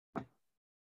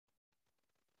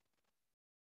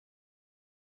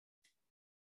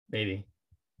Maybe.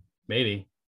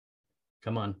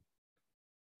 Come on.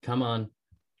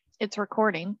 It's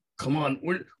recording. Come on.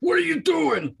 What are you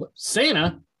doing?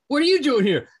 Santa? What are you doing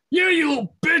here? Yeah, you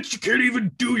little bitch. You can't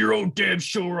even do your own damn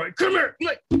show right. Come here.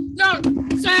 No,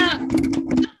 Santa.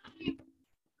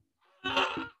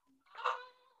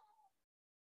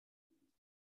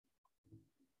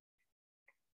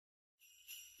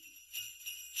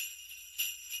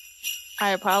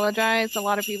 I apologize. A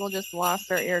lot of people just lost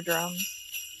their eardrums.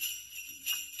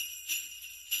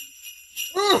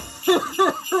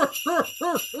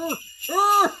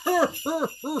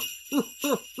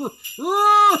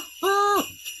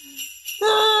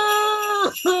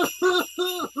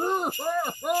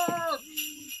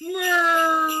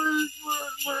 Merry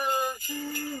Christmas!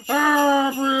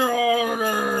 Happy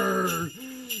holidays!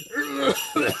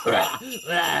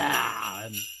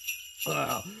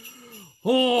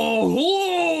 Oh,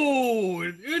 hello!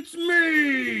 It's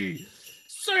me,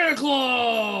 Santa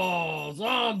Claus!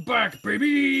 I'm back,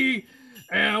 baby!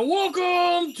 And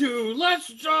welcome to Let's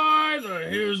Die, the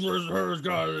His vs. Hers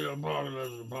God of the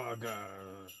Apocalypse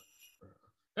podcast.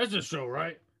 That's the show,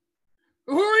 right?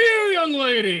 Who are you, young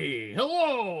lady?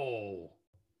 Hello!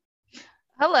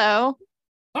 Hello.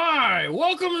 Hi,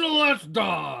 welcome to Let's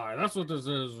Die. That's what this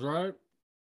is, right?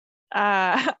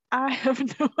 I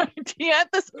have no idea at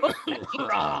this point.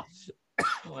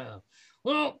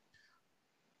 well,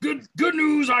 good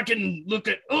news. I can look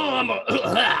at.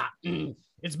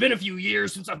 It's been a few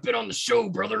years since I've been on the show,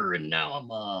 brother, and now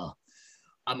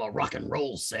I'm a rock and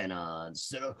roll Santa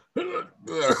instead of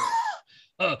years.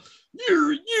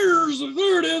 There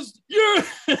it is. Yeah,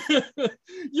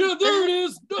 yeah, there it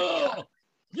is.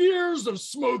 Years of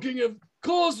smoking have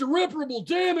caused irreparable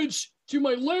damage to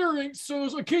my larynx, so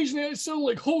occasionally I sound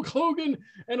like Hulk Hogan.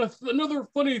 And another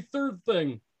funny third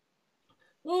thing.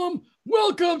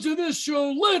 Welcome to this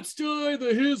show, Let's Die,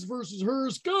 the His vs.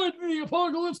 Hers Guide to the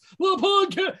Apocalypse, the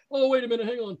podcast. Oh, wait a minute,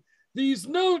 hang on. These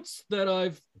notes that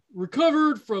I've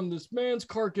recovered from this man's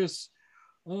carcass.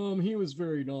 He was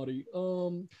very naughty.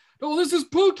 Oh, this is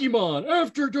Pokemon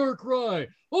After Dark Rye.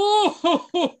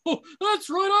 Oh, that's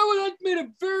right. I made a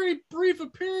very brief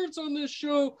appearance on this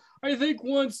show, I think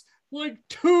once, like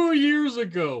 2 years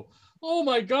ago. Oh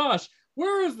my gosh,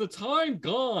 where is the time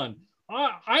gone?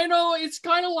 I know it's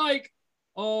kind of like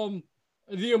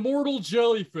the immortal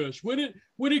jellyfish. When it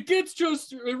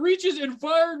reaches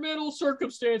environmental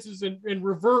circumstances and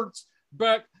reverts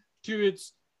back to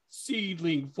its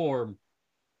seedling form.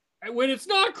 And when it's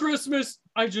not Christmas,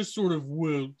 I just sort of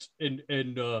wilt and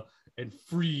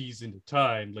freeze into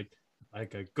time, like I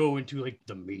go into like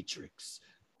the Matrix.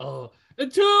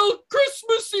 Until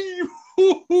Christmas Eve.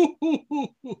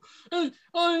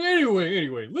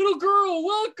 Anyway, little girl,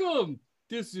 welcome.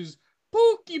 This is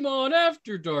Pokemon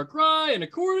After Dark Rye, and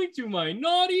according to my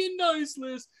naughty and nice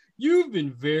list, you've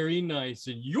been very nice,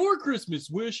 and your Christmas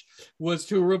wish was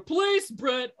to replace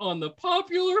Brett on the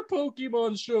popular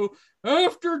Pokemon show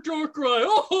After Dark Rye.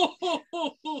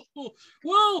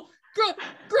 Well,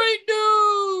 great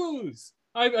news!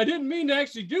 I didn't mean to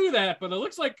actually do that, but it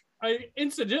looks like I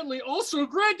incidentally also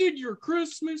granted your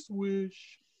Christmas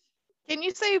wish. Can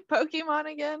you say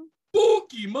Pokemon again?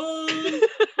 Pokemon!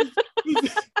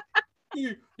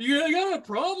 You got a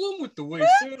problem with the way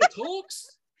Santa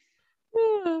talks?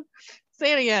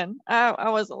 Say it again.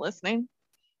 I wasn't listening.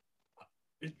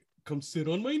 Come sit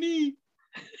on my knee.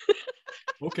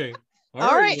 Okay.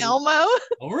 All right, Elmo.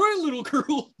 All right, little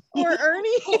girl. Or Ernie.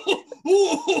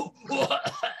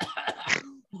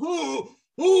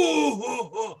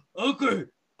 Okay.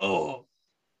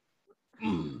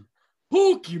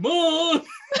 Pokemon.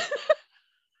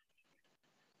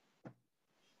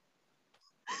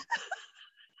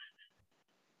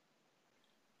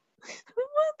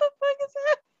 What the fuck is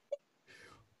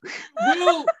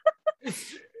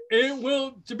that?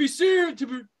 Well, to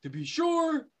be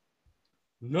sure,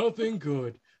 nothing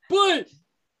good. But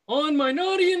on my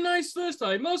naughty and nice list,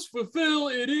 I must fulfill.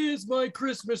 It is my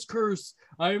Christmas curse.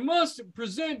 I must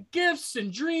present gifts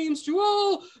and dreams to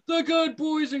all the good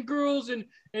boys and girls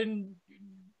and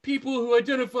people who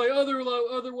identify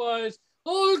otherwise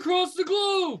all across the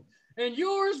globe. And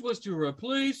yours was to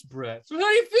replace Brett. So how do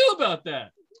you feel about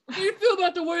that? How do you feel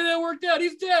about the way that worked out?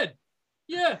 He's dead.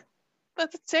 Yeah.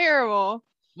 That's terrible.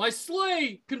 My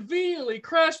sleigh conveniently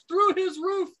crashed through his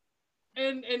roof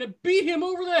and it beat him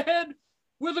over the head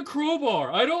with a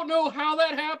crowbar. I don't know how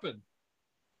that happened.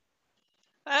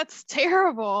 That's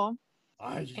terrible.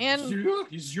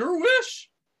 It's your wish.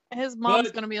 His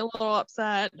mom's going to be a little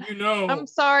upset. You know. I'm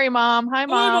sorry, Mom. Hi,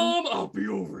 Mom. Hi, Mom. I'll be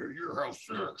over at your house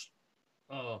next.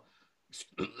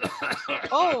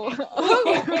 Oh,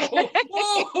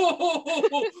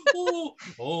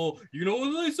 You know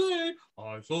what they say?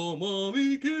 I saw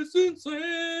mommy kissing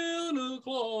Santa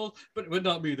Claus, but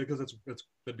not me because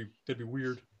that'd be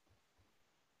weird.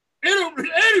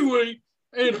 Anyway,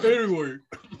 anyway.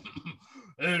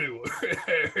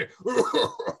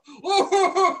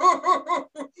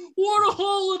 What a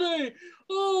holiday!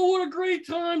 Oh, what a great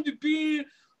time to be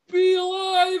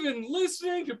alive and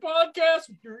listening to podcasts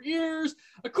with your ears.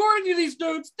 According to these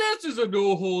notes, this is a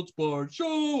no holds barred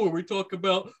show where we talk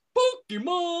about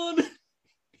Pokemon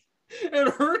and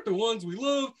hurt the ones we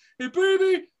love. Hey,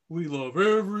 baby, we love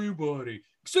everybody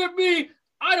except me.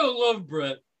 I don't love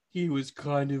Brett. He was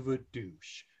kind of a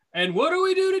douche. And what do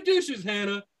we do to douches,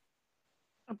 Hannah?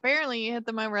 apparently you hit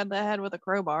them over the head with a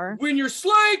crowbar. When your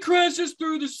sleigh crashes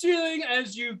through the ceiling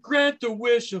as you grant the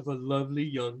wish of a lovely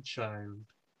young child.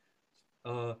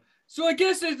 So I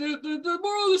guess the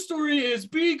moral of the story is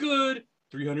be good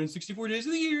 364 days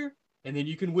of the year, and then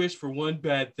you can wish for one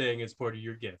bad thing as part of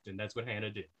your gift, and that's what Hannah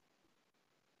did.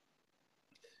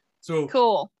 So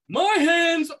Cool. My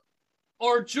hands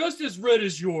are just as red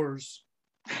as yours.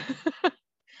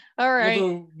 All right.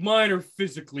 Although mine are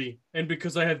physically, and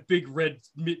because I have big red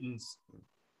mittens,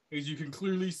 as you can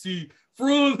clearly see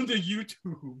from the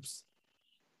YouTubes.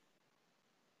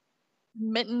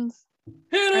 Mittens.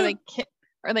 Hannah,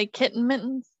 Are they kitten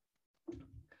mittens?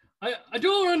 I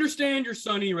don't understand your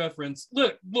Sunny reference.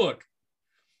 Look.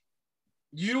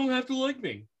 You don't have to like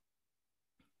me.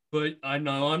 But I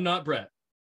know I'm not Brett.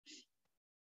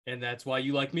 And that's why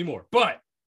you like me more. But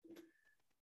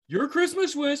your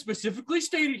Christmas wish, specifically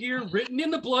stated here, written in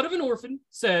the blood of an orphan,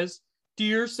 says,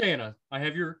 "Dear Santa," I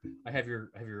have your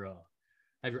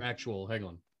actual. Hang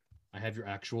on, I have your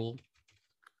actual.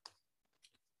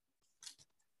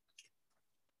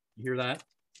 You hear that?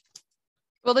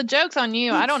 Well, the joke's on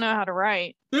you. I don't know how to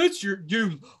write. That's you.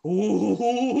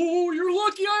 Oh, you're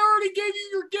lucky I already gave you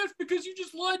your gift because you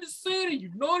just lied to Santa,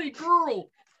 you naughty girl.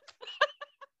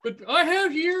 But I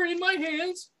have here in my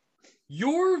hands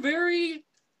your very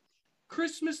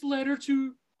Christmas letter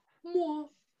to moi.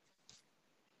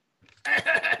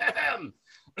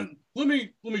 Let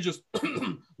me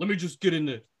just get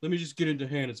into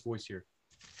Hannah's voice here.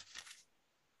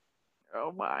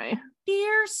 Oh my.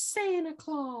 Dear Santa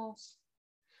Claus,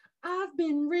 I've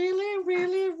been really,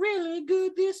 really, really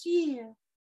good this year.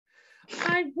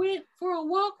 I went for a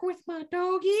walk with my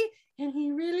doggie and he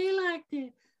really liked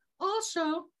it.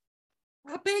 Also,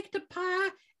 I baked a pie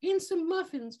and some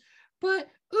muffins, but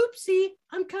oopsie,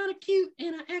 I'm kind of cute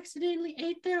and I accidentally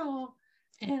ate that all.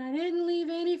 And I didn't leave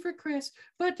any for Chris.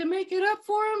 But to make it up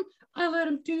for him, I let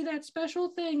him do that special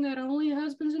thing that only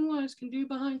husbands and wives can do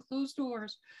behind closed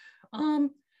doors.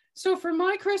 So for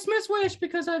my Christmas wish,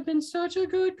 because I've been such a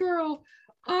good girl,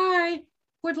 I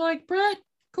would like Brett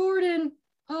Gordon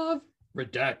of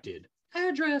Redacted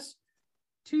address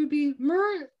to be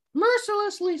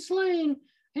mercilessly slain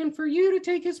and for you to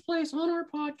take his place on our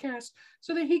podcast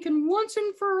so that he can once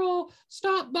and for all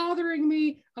stop bothering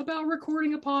me about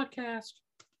recording a podcast.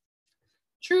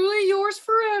 Truly yours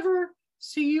forever.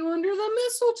 See you under the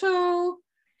mistletoe.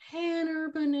 Hannah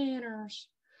Bananas.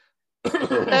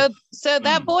 So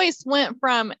that voice went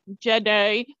from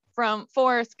Jedi from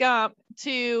Forrest Gump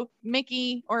to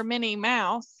Mickey or Minnie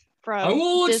Mouse from I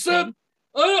will Disney. accept.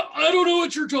 I don't know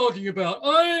what you're talking about.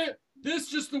 This is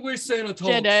just the way Santa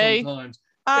talks Jedi. sometimes.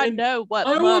 I And know what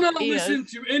I will not is. listen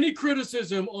to any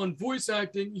criticism on voice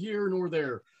acting here nor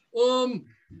there.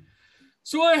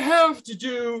 So I have to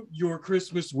do your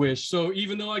Christmas wish. So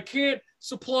even though I can't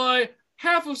supply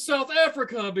half of South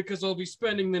Africa because I'll be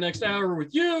spending the next hour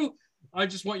with you, I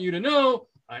just want you to know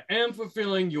I am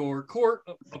fulfilling your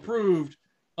court-approved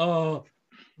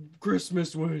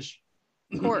Christmas wish.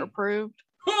 Court approved.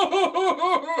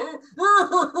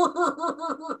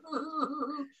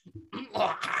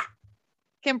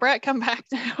 Can Brett come back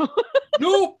now?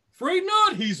 No, afraid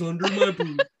not. He's under my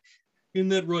boot. In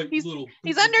that right little.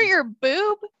 He's under your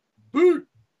boob. Boot.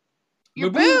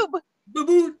 Your My boob. My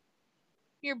boot.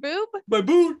 Your boob. My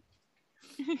boot.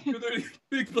 The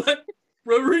big black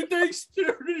rubbery thing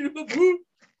staring in my boot.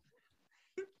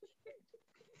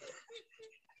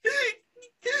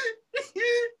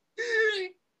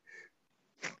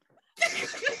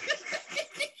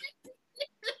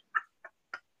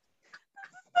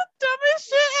 Dumbest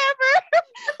shit ever.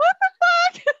 What the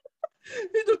fuck?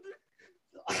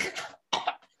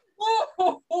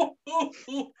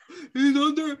 He's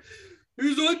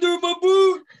under my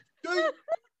boot.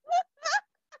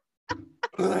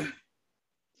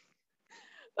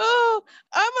 Oh,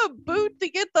 I'm a boot to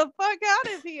get the fuck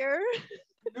out of here.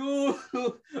 No,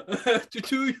 I have to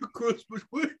do your Christmas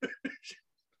wish.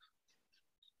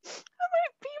 I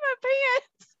might pee my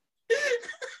pants.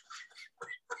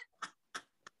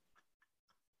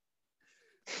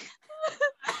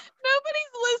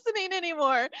 Nobody's listening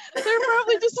anymore. They're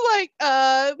probably just like,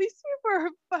 these people are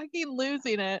fucking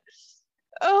losing it.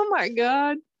 Oh my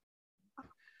God.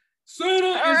 Santa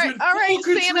is in full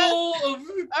control Santa. of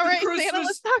the Christmas Santa,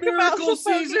 let's talk miracle about some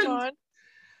season. Pokemon.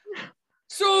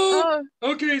 So,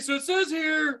 okay, so it says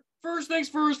here, first things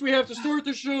first, we have to start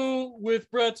the show with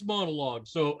Brett's monologue.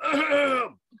 So,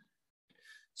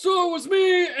 so it was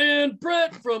me and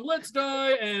Brett from Let's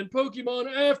Die and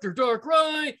Pokemon After Dark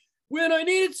Rye when I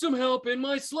needed some help in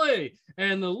my sleigh.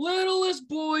 And the littlest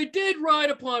boy did ride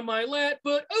upon my lap,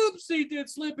 but oops, he did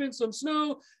slip in some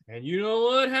snow. And you know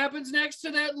what happens next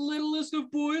to that littlest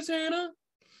of boys, Hannah?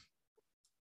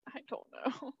 I don't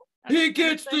know. He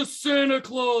gets the Santa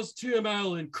Claus Tim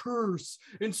Allen curse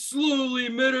and slowly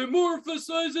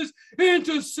metamorphosizes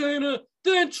into Santa,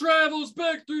 then travels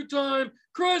back through time,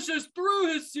 crashes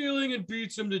through his ceiling, and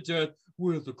beats him to death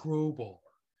with a crowbar.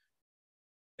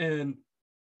 And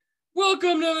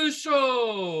welcome to the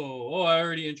show. Oh, I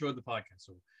already introed the podcast.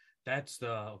 So that's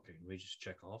the, okay, let me just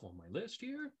check off on my list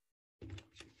here.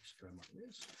 Just grab my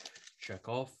list. Check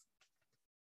off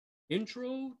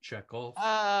intro, check off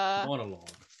monologue.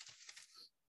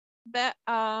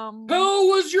 How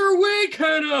was your week,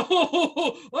 Hannah?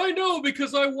 I know,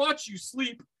 because I watch you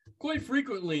sleep quite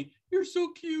frequently. You're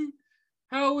so cute.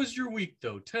 How was your week,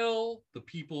 though? Tell the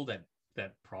people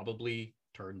that probably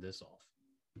turned this off.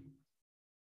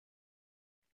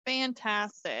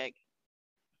 Fantastic.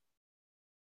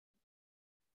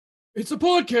 It's a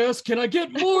podcast. Can I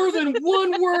get more than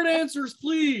one word answers,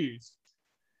 please?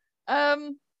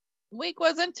 Week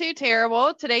wasn't too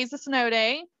terrible. Today's a snow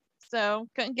day, so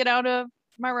couldn't get out of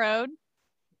my road.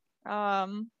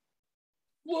 Lovely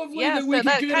yeah, that we so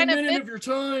could that get a minute of your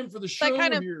time for the show that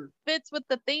kind of here. Fits with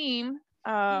the theme.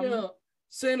 Yeah,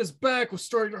 Santa's back was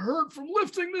starting to hurt from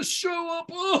lifting this show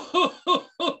up.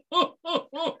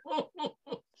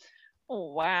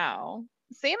 Oh, wow.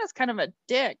 Santa's kind of a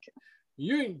dick.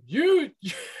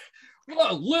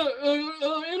 Well,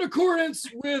 in accordance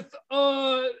with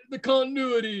the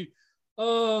continuity,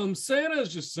 Santa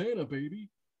is just Santa, baby.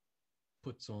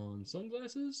 Puts on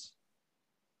sunglasses,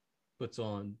 puts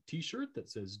on t-shirt that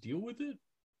says deal with it.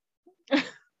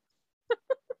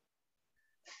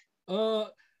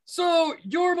 So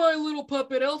you're my little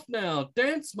puppet elf now.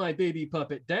 Dance, my baby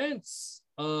puppet, dance.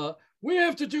 We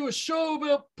have to do a show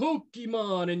about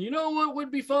Pokemon, and you know what would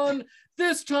be fun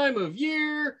this time of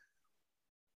year?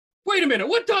 Wait a minute,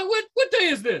 what day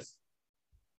is this?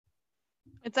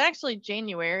 It's actually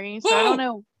January, so I don't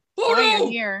know why you're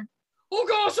here. Oh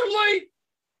gosh, I'm late.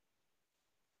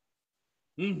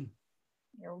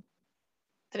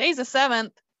 Today's the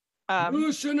 7th. I knew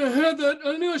I shouldn't have had that.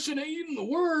 I knew I shouldn't have eaten the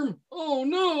worm. Oh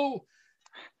no.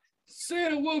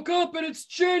 Santa woke up and it's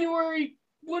January,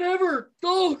 whatever.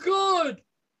 Oh God.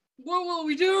 What will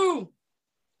we do?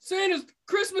 Santa's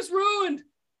Christmas ruined.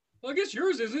 I guess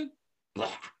yours isn't.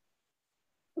 Blah.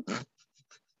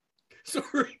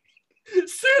 Sorry.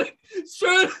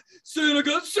 Santa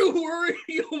got so worried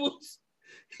he almost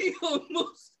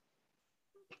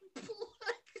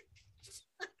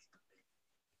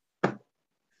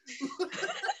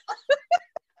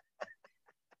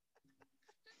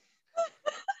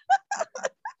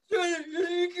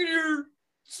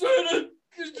Santa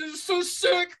is just so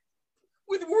sick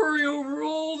with worry over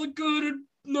all the good and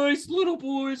nice little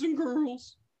boys and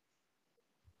girls.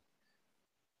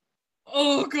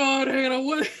 Oh God, Hannah,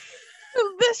 what?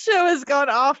 This show has gone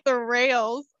off the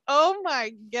rails. Oh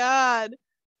my God.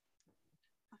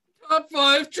 Top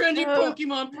 5 trendy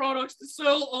Pokemon products to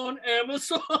sell on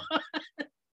Amazon.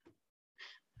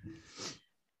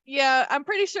 Yeah, I'm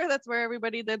pretty sure that's where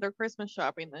everybody did their Christmas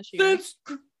shopping this year.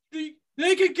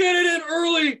 They could get it in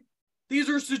early. These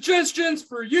are suggestions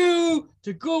for you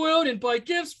to go out and buy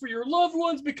gifts for your loved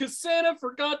ones because Santa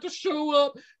forgot to show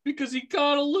up because he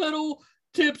got a little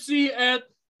tipsy at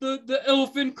the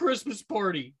elephant Christmas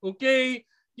party. Okay,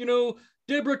 you know,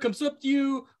 Deborah comes up to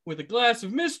you with a glass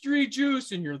of mystery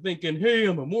juice and you're thinking, hey,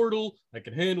 I'm immortal, I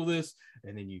can handle this.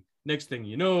 And then next thing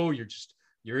you know,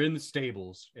 you're in the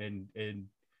stables and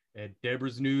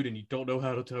Deborah's nude and you don't know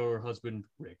how to tell her husband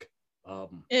Rick.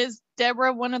 Is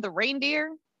Deborah one of the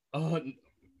reindeer? We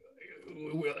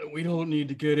don't need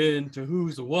to get into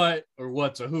who's a what or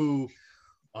what's a who.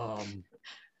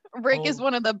 Rick is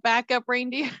one of the backup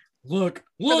reindeer. Look,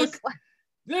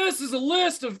 this is a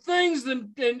list of things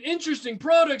and interesting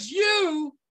products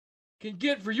you can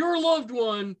get for your loved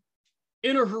one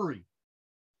in a hurry.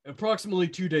 Approximately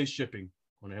 2 days shipping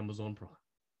on Amazon Prime.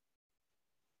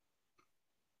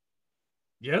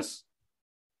 Yes?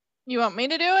 You want me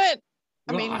to do it?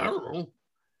 I mean, I don't know.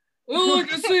 Well,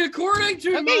 like I say, according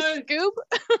to okay, Scoop.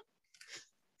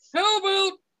 How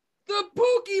about the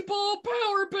Pokeball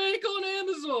Power Bank on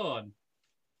Amazon?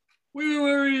 We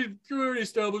already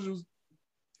established it was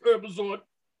Amazon.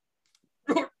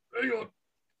 Hang on.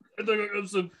 I think I have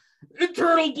some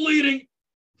internal bleeding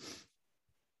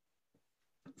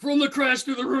from the crash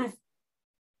through the roof.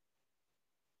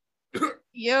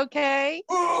 You okay?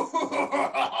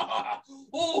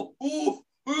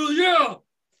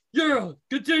 Yeah,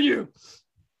 continue.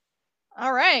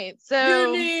 All right, so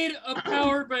you need a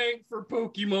power bank for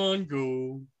Pokemon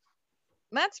Go.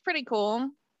 That's pretty cool.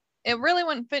 It really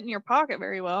wouldn't fit in your pocket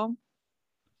very well.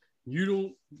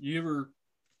 You ever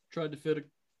tried to fit a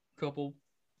couple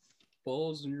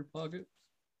balls in your pocket?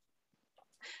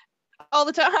 All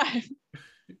the time.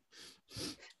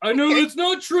 I know that's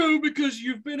not true because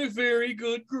you've been a very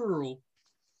good girl.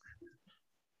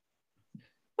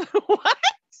 What?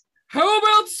 How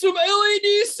about some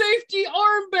LED safety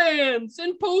armbands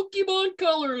and Pokemon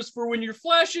colors for when you're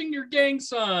flashing your gang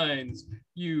signs?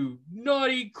 You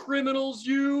naughty criminals,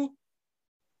 you.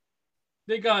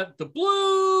 They got the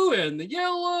blue and the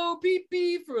yellow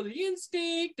PP for the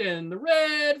instinct and the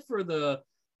red for the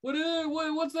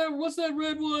what's that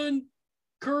red one?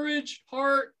 Courage,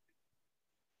 heart,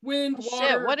 wind, water,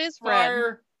 shit, what is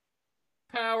fire,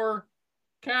 red? power,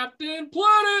 Captain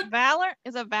Planet. Valor?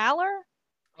 Is it Valor?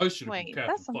 I should have been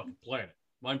Captain fucking Planet.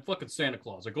 I'm fucking Santa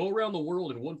Claus. I go around the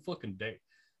world in one fucking day.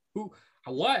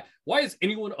 Why is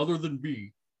anyone other than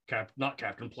me not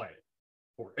Captain Planet?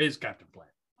 Or is Captain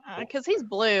Planet? Because he's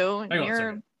blue. Hang on a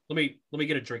second. Let me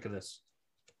get a drink of this.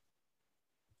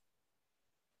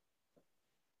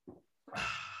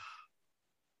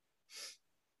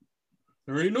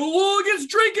 There ain't no law against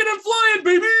drinking and flying,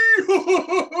 baby.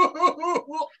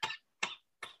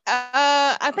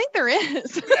 I think there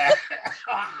is.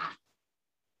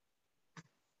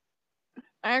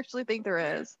 I actually think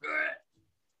there is.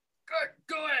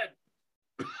 Go ahead.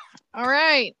 All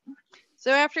right.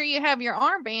 So after you have your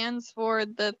armbands for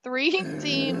the 3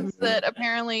 teams that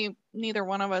apparently neither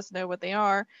one of us know what they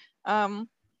are, the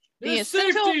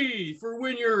essential safety for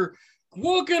when you're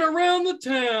walking around the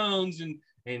towns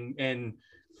and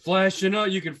flashing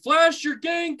out. You can flash your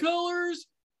gang colors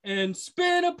and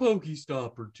spin a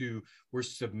Pokestop or two, or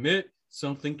submit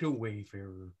something to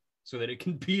Wayfarer so that it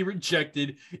can be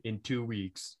rejected in 2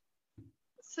 weeks.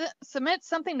 Submit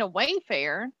something to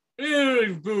Wayfarer?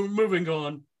 Moving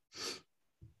on.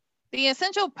 The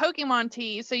essential Pokemon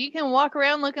tee, so you can walk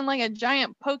around looking like a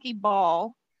giant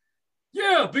Pokeball.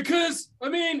 Yeah, because, I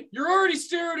mean, you're already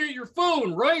staring at your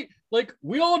phone, right? Like,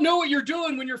 we all know what you're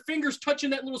doing when your finger's touching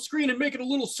that little screen and making a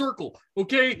little circle,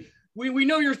 okay? We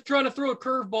know you're trying to throw a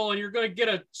curveball and you're going to get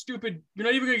you're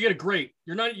not even going to get a great.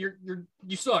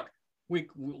 You suck. We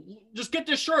just get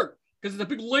this shirt because it's a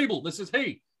big label that says,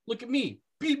 hey, look at me.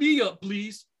 Beat me up,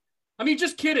 please. I mean,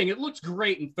 just kidding. It looks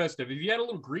great and festive. If you had a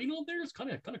little green on there, it's kind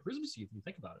of Christmassy if you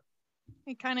think about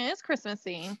it. It kind of is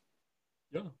Christmassy.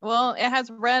 Yeah. Well, it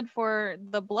has red for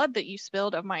the blood that you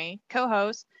spilled of my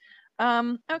co-host.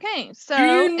 Okay, so do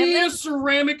you need a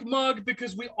ceramic mug?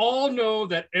 Because we all know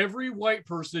that every white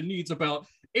person needs about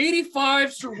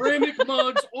 85 ceramic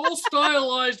mugs, all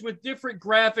stylized with different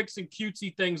graphics and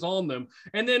cutesy things on them.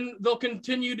 And then they'll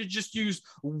continue to just use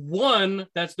one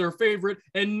that's their favorite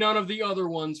and none of the other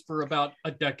ones for about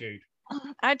a decade.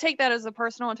 I take that as a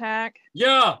personal attack.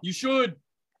 Yeah, you should.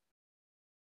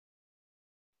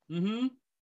 Mm-hmm.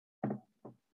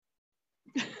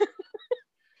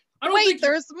 Wait,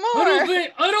 there's more.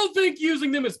 I don't think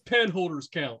using them as pen holders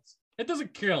counts. It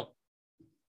doesn't count.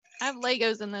 I have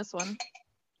Legos in this one.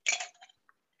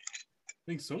 I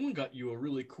think someone got you a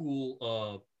really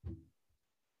cool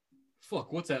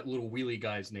what's that little wheelie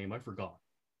guy's name? I forgot.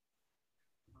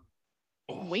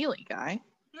 Wheelie guy?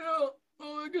 Yeah,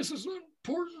 I guess it's not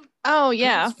important. Oh,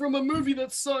 yeah. It's from a movie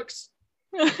that sucks.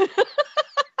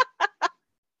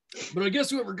 But I guess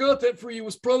whoever got that for you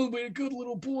was probably a good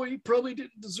little boy. He probably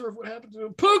didn't deserve what happened to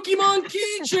him. Pokemon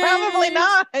keychains! Probably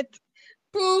not.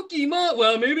 Pokemon.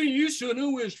 Well, maybe you shouldn't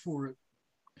have wished for it.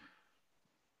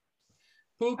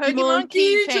 Pokemon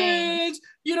keychains.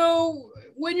 You know,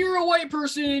 when you're a white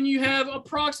person and you have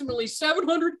approximately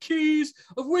 700 keys,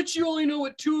 of which you only know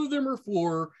what 2 of them are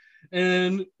for,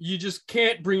 and you just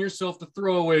can't bring yourself to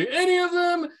throw away any of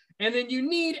them, and then you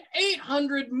need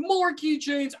 800 more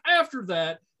keychains after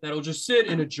that, that'll just sit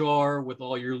in a jar with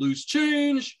all your loose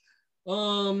change. I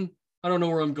don't know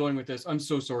where I'm going with this. I'm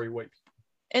so sorry, white people.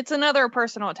 It's another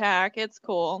personal attack. It's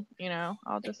cool. You know,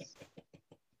 I'll just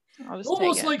almost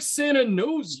take it. Like Santa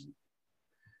knows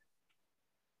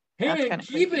you. Hannah, in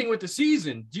keeping with the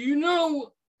season, do you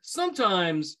know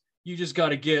sometimes you just got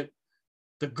to get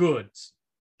the goods?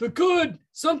 The good,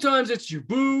 sometimes it's your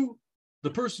boo,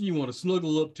 the person you want to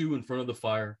snuggle up to in front of the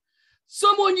fire,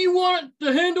 someone you want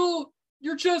to handle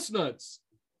your chestnuts,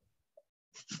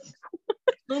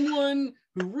 someone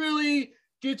who really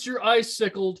gets your ice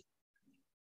sickled.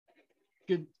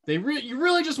 You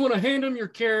really just want to hand them your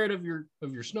carrot of your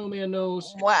snowman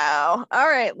nose. Wow. All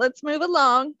right, let's move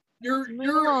along. Your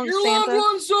loved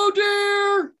ones so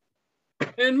dear,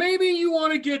 and maybe you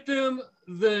want to get them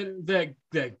that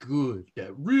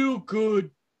real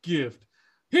good gift.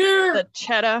 Here, the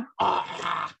cheddar.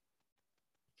 Are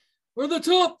the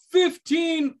top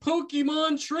 15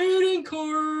 Pokemon trading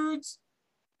cards.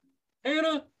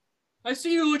 Hannah, I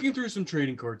see you looking through some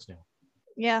trading cards now.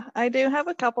 Yeah, I do have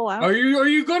a couple out. Are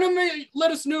you gonna let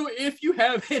us know if you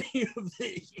have any of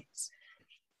these?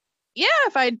 Yeah,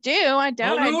 if I do. I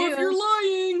doubt I do. I don't know if you're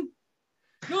lying.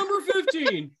 Number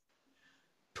 15.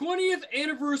 20th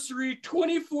anniversary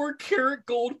 24 karat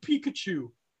gold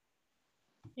Pikachu.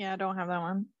 Yeah, I don't have that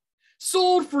one.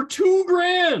 Sold for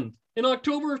 $2,000 in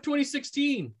October of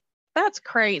 2016. That's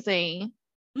crazy.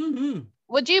 Mm-hmm.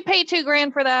 Would you pay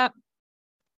 $2,000 for that?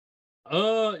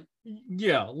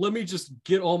 Yeah. Let me just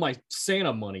get all my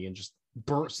Santa money and just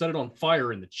set it on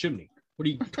fire in the chimney. What are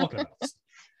you talking about?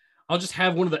 I'll just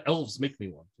have one of the elves make me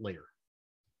one later.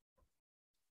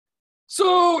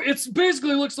 So it's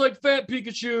basically looks like Fat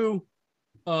Pikachu,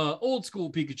 old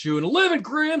school Pikachu, and 11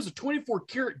 grams of 24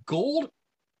 karat gold.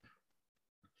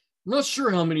 I'm not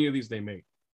sure how many of these they make,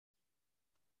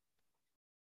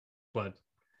 but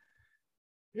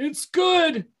it's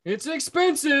good. It's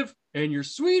expensive, and your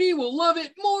sweetie will love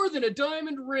it more than a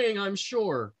diamond ring, I'm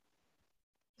sure.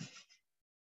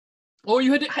 Oh,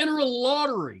 you had to enter a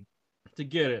lottery to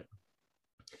get it.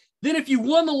 Then if you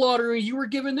won the lottery, you were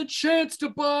given the chance to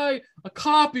buy a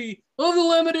copy of the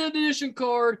limited edition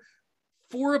card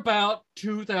for about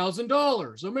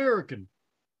 $2,000 American.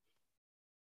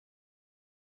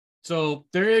 So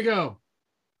there you go.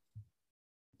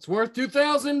 It's worth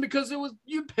 $2,000 because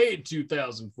you paid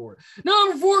 $2,000 for it.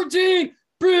 Number 14,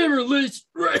 pre-release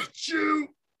Raichu.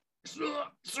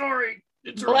 Sorry.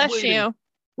 Bless you.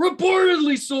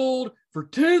 Reportedly sold for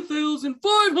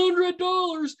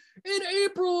 $10,500 in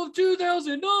April of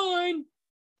 2009.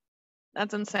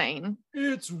 That's insane.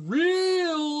 It's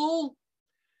real.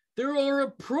 There are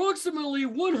approximately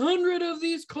 100 of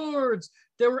these cards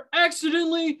that were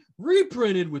accidentally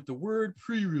reprinted with the word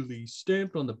pre-release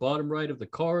stamped on the bottom right of the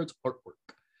card's artwork.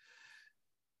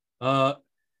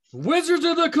 Wizards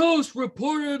of the Coast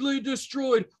reportedly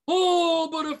destroyed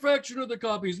all but a fraction of the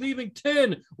copies, leaving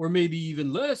 10 or maybe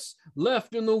even less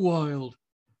left in the wild.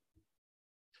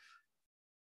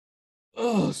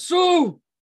 So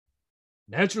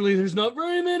naturally, there's not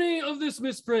very many of this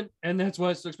misprint, and that's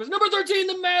why it's so expensive. Number 13,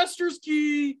 the Master's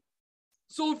Key,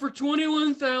 sold for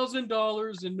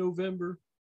 $21,000 in November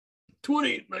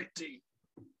 2019.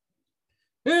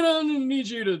 And I need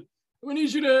you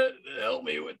to help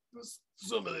me with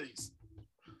some of these.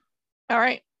 All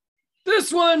right.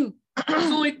 This one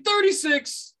is only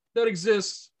 36 that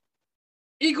exists,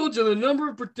 equal to the number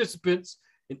of participants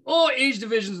in all age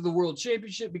divisions of the World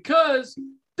Championship, because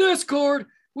this card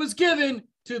was given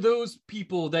to those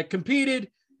people that competed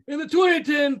in the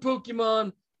 2010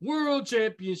 Pokemon World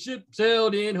Championships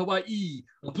held in Hawaii,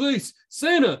 a place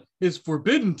Santa is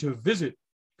forbidden to visit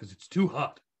because it's too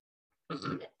hot.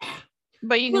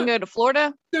 But you can go to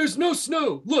Florida? There's no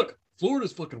snow. Look,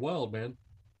 Florida's fucking wild, man.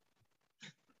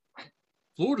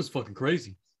 Florida's fucking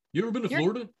crazy. You ever been to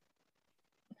Florida?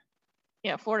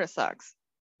 Yeah, Florida sucks.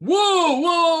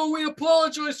 Whoa, we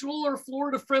apologize to all our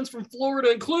Florida friends from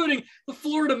Florida, including the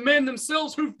Florida men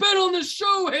themselves who've been on this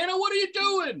show. Hannah, what are you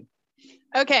doing?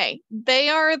 Okay, they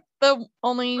are the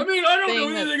only. I mean, I don't know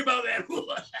anything about that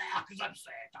because I'm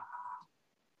sad.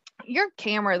 Your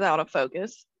camera's out of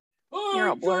focus. You're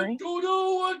all blurry. I don't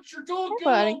know what you're talking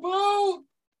about.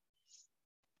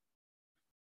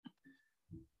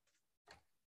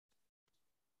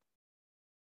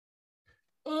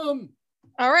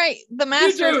 All right, the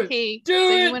Master's Key.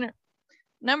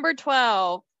 Number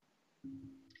 12.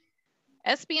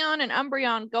 Espeon and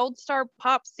Umbreon Gold Star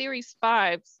Pop Series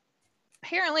 5s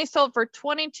apparently sold for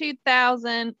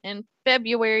 $22,000 in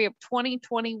February of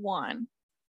 2021.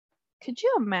 Could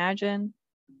you imagine?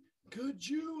 Could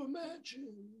you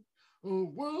imagine a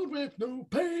world with no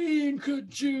pain?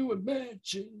 Could you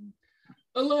imagine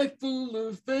a life full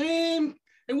of fame?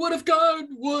 And what if God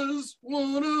was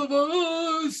one of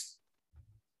us?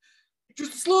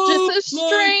 Just a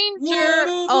stranger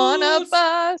on a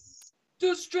bus.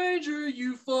 Just a stranger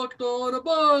you fucked on a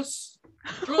bus.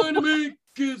 trying to make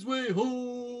his way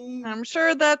home. I'm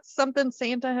sure that's something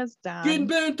Santa has done. Getting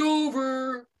bent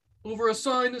over a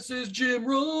sign that says Jim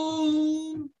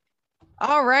Rome.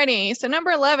 Alrighty, so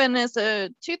number 11 is a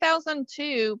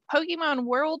 2002 Pokemon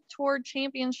World Tour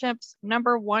Championships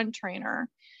 #1 trainer.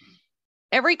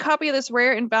 Every copy of this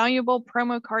rare and valuable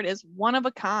promo card is one of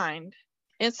a kind.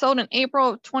 It sold in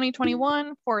April of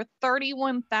 2021 for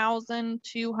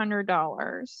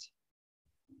 $31,200.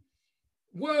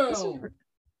 Wow.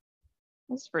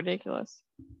 That's ridiculous.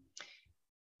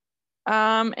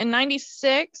 In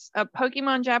 96, a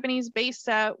Pokemon Japanese base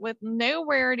set with no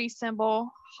rarity symbol.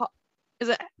 Is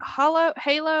it Halo?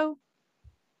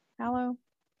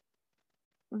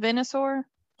 Venusaur?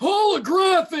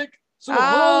 Holographic. So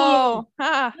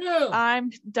yeah.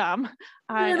 I'm dumb.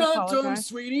 You're not dumb,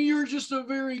 sweetie. You're just a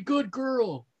very good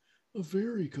girl. A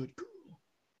very good girl.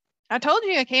 I told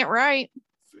you I can't write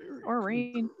Very or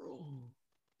read. Girl.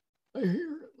 I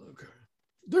hear it. Okay.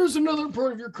 There's another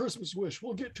part of your Christmas wish.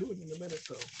 We'll get to it in a minute,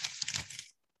 though.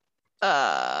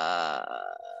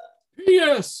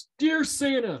 P.S. Dear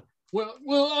Santa.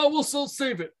 Well, I will still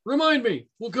save it. Remind me.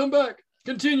 We'll come back.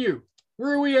 Continue.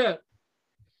 Where are we at?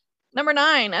 Number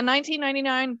 9, a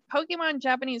 1999 Pokemon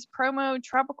Japanese promo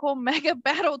Tropical Mega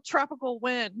Battle Tropical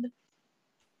Wind.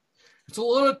 It's a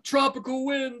lot of tropical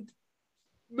wind.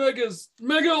 Megas.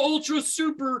 Mega Ultra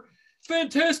Super.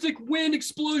 Fantastic Wind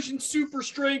Explosion Super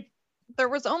Strength. There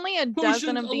was only a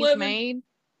dozen of these made.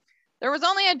 There was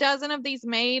only a dozen of these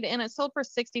made, and it sold for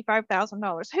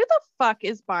 $65,000. Who the fuck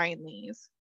is buying these?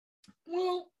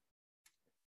 Well,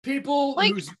 people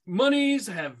whose monies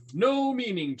have no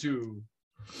meaning to.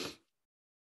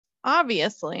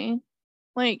 Obviously.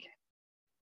 Like,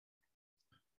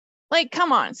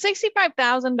 come on,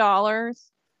 $65,000.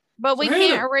 But we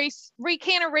can't erase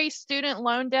student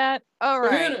loan debt. All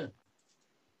right. Hannah,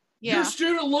 your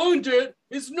student loan debt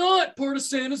is not part of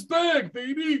Santa's bag,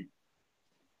 baby.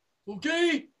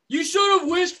 Okay? You should have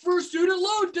wished for student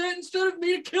loan debt instead of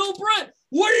me to kill Brett.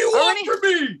 What do you want from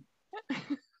me?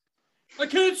 I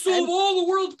can't solve all the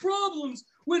world's problems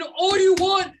when all you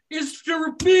want is to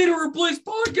repeat or replace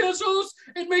podcast hosts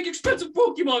and make expensive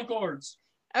Pokemon cards.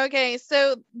 Okay,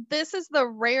 so this is the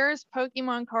rarest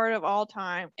Pokemon card of all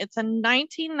time. It's a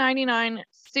 1999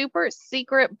 Super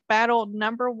Secret Battle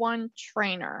 #1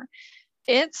 trainer.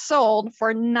 It sold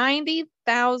for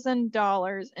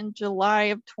 $90,000 in July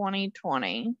of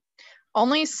 2020.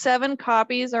 Only 7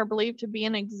 copies are believed to be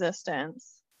in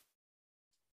existence.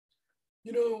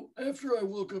 You know, after I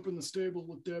woke up in the stable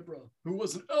with Deborah, who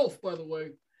was an elf, by the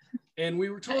way, and we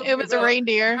were talking about a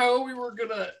reindeer. How we were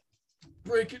gonna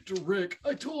break it to Rick,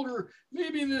 I told her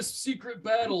maybe this secret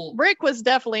battle. Rick was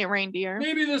definitely a reindeer.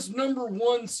 Maybe this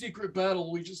 #1 secret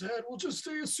battle we just had will just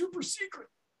stay a super secret.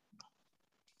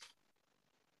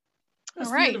 That's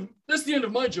all right. That's the end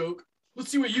of my joke. Let's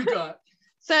see what you got.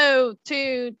 So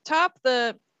to top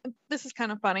this is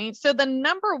kind of funny. So the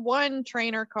 #1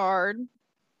 trainer card,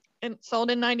 and sold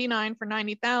in 99 for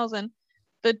 $90,000.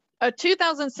 A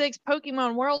 2006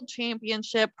 Pokemon World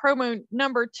Championship promo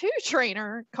 #2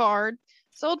 trainer card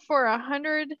sold for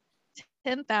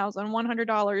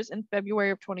 $110,100 in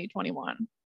February of 2021.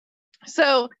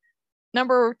 So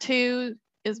 #2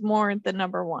 is more than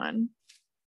 #1.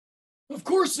 Of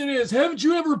course it is. Haven't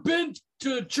you ever been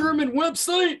to a German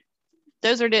website?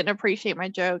 Dozer didn't appreciate my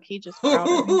joke. He just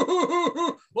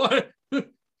What?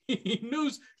 He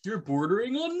knows you're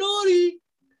bordering on naughty.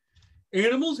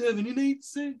 Animals have an innate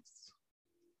sense.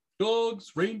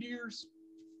 Dogs, reindeers,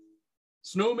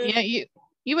 snowmen. Yeah,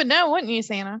 you would know, wouldn't you,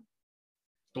 Santa?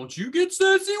 Don't you get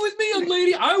sassy with me, young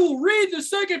lady. I will read the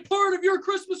second part of your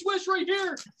Christmas wish right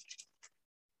here.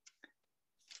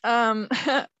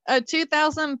 A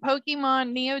 2000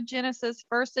 Pokemon Neo Genesis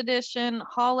First Edition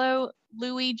Holo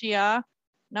Luigia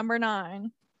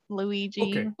 #9.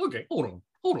 Luigi. Okay, hold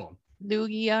on.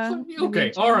 Lugia.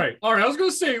 Okay, all right. I was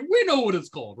gonna say we know what it's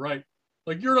called, right?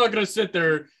 Like you're not gonna sit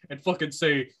there and fucking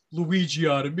say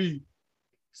Luigia to me,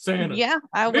 Santa. Yeah,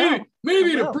 I will.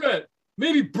 Maybe to Brett.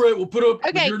 Maybe Brett will put up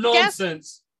with your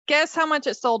nonsense. Guess how much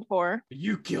it sold for?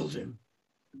 You killed him.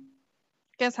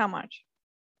 Guess how much?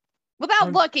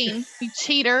 Without looking, you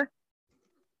cheater.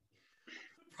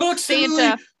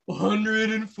 Approximately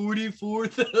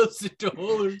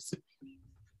 $144,000.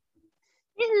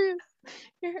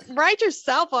 Write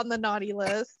yourself on the naughty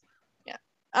list. Yeah,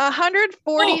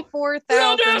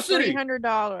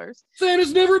 $144,300.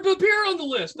 Santa's never appeared on the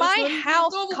list. My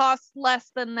house costs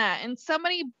less than that, and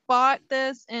somebody bought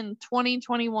this in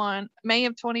 2021, May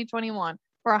of 2021,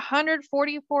 for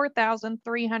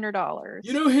 $144,300.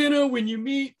 You know, Hannah, when you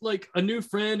meet like a new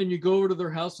friend and you go over to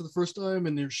their house for the first time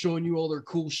and they're showing you all their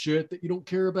cool shit that you don't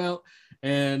care about,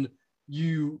 and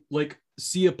you like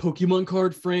see a Pokemon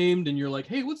card framed and you're like,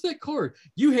 hey, what's that card?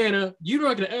 You, Hannah, you're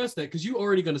not going to ask that because you're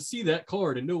already going to see that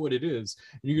card and know what it is.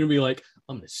 And you're going to be like,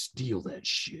 I'm going to steal that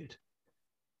shit.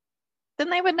 Then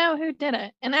they would know who did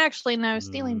it. And actually, no,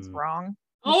 stealing's wrong.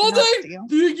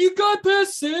 You got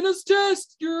past Santa's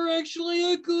test. You're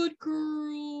actually a good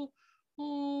girl.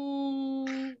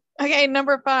 Oh. Okay,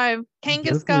 number 5,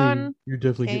 Kangaskhan. You're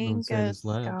definitely getting on Santa's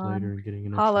lap later and getting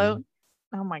an Hollow.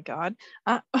 Oh my God.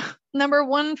 Number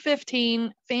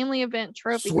 115, Family Event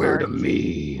Trophy Swear card. to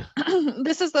me.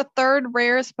 This is the 3rd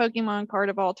rarest Pokemon card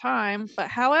of all time, but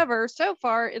however, so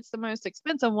far it's the most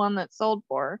expensive one that's sold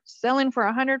for, selling for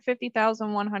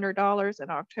 $150,100 in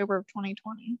October of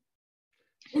 2020.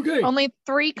 Okay. Only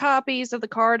 3 copies of the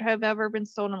card have ever been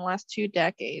sold in the last 2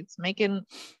 decades, making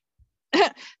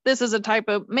this is a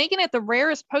typo, making it the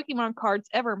rarest Pokemon cards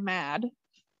ever. Mad.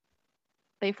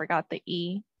 They forgot the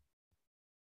E.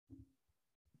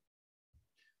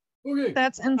 Okay.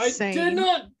 That's insane. I did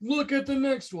not look at the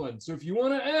next one. So if you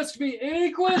want to ask me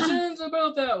any questions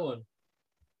about that one.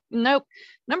 Nope.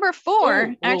 Number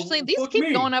 4. Actually, these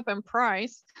keep going up in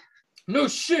price. No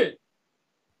shit.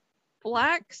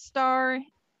 Black Star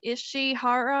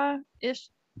Ishihara. Did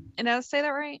I say that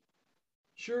right?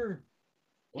 Sure.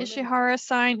 Ishihara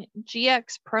sign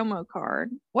GX promo card.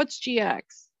 What's GX?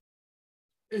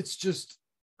 It's just,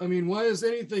 I mean, why is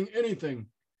anything?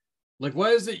 Like, why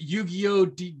is it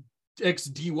Yu-Gi-Oh!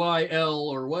 XDYL,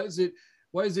 or why is it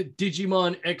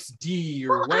Digimon XD,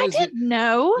 or why is it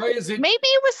know? Why is it maybe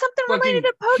it was something related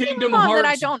to Pokemon Kingdom Hearts that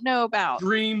I don't know about.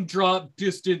 Dream Drop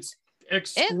Distance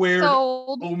X squared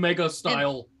Omega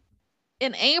style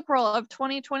in April of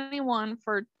 2021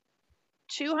 for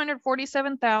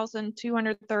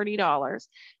 $247,230.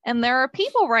 And there are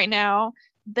people right now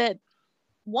that,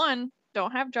 1,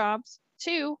 don't have jobs,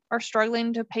 2, are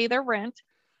struggling to pay their rent,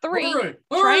 3,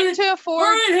 trying to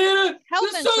afford Hannah,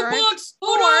 health insurance. Soapbox.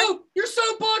 Oh no, your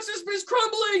soapbox is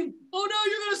crumbling. Oh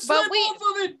no, you're gonna slip off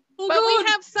of it. Oh, but God. we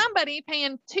have somebody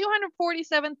paying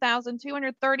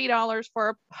 $247,230 for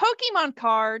a Pokemon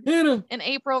card, Hannah, in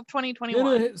April of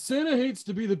 2021. Hannah, Santa hates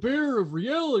to be the bearer of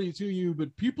reality to you,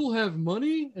 but people have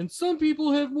money, and some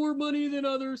people have more money than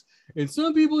others, and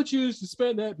some people choose to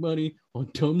spend that money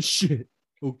on dumb shit.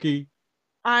 Okay.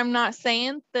 I'm not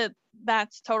saying that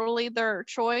that's totally their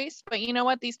choice, but you know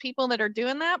what? These people that are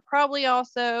doing that probably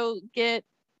also get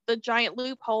the giant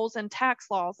loopholes and tax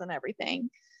laws and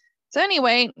everything. So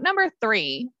anyway, number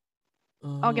 3,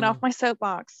 I'll get off my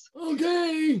soapbox.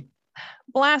 Okay.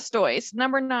 Blastoise.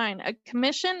 Number 9, a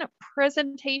commission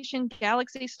presentation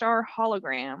Galaxy Star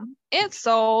hologram. It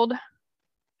sold,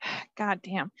 God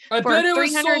damn. I bet it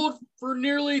was sold for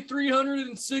nearly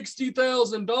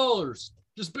 $360,000,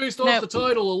 just based off the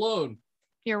title alone.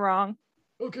 You're wrong.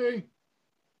 Okay.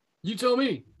 You tell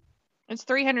me. It's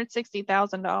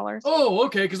 $360,000. Oh,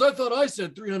 okay. Because I thought I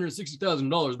said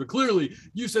 $360,000, but clearly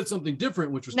you said something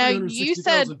different, which was $360,000. No, you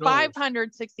said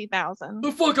 $560,000.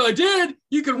 The fuck I did.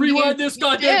 You can rewind this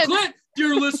goddamn clip,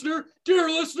 dear listener.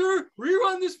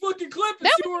 Rewind this fucking clip and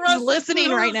see where I'm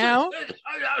listening right now.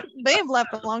 They have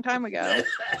left a long time ago.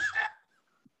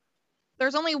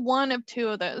 There's only one of 2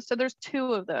 of those, so there's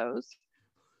 2 of those.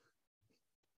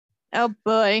 Oh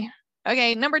boy.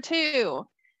 Okay, number 2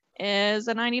 is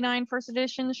a 99 first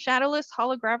edition Shadowless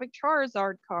holographic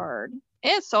Charizard card.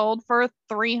 It sold for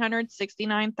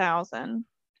 $369,000.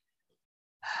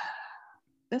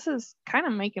 This is kind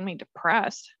of making me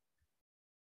depressed.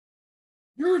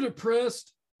 You're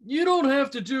depressed. You don't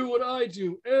have to do what I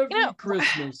do every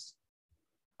Christmas.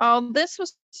 Oh, this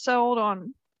was sold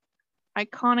on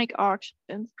Iconic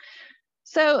Auctions.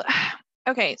 So,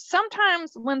 okay,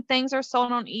 sometimes when things are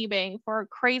sold on eBay for a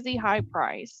crazy high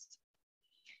price,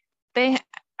 the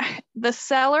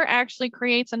seller actually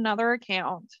creates another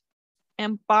account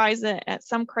and buys it at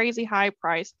some crazy high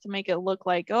price to make it look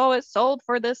like, oh, it sold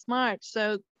for this much.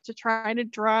 So to try to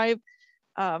drive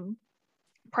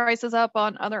prices up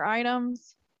on other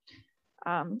items.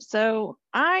 So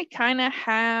I kind of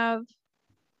have,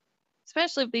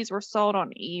 especially if these were sold on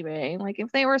eBay, like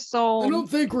if they were sold. I don't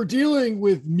think we're dealing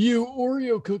with Mew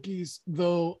Oreo cookies,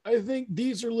 though. I think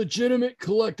these are legitimate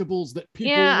collectibles that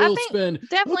people will spend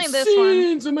definitely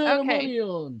obscene amount of money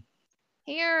on.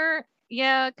 Here,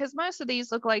 yeah, because most of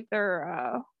these look like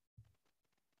they're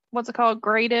what's it called,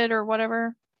 graded or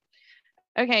whatever.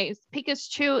 Okay,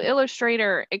 Pikachu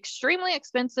Illustrator, extremely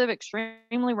expensive,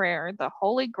 extremely rare, the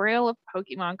holy grail of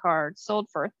Pokemon cards, sold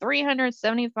for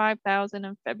 $375,000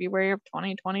 in February of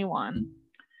 2021.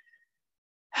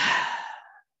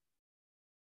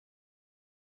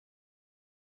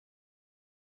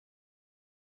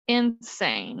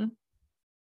 Insane.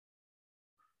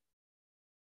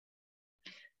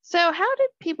 So how did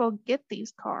people get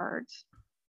these cards?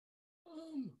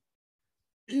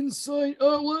 Inside.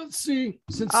 Let's see.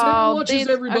 Since Sam watches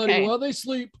everybody while they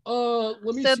sleep, let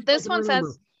me see. So this one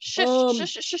says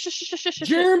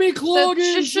Jeremy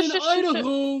Cloggins in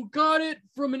Idaho got it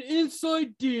from an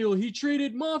inside deal. He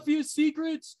traded mafia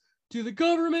secrets to the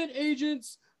government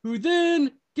agents, who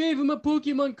then gave him a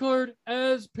Pokemon card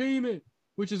as payment,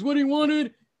 which is what he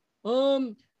wanted.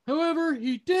 However,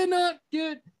 he did not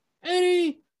get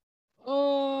any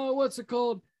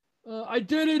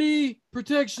identity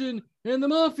protection, and the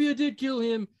mafia did kill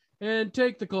him and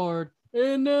take the card,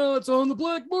 and now it's on the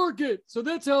black market. So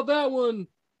that's how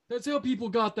people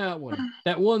got that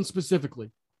one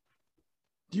specifically.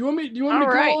 Do you want me to go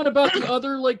on about the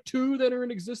other like two that are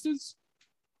in existence?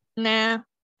 Nah.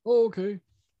 Oh, okay.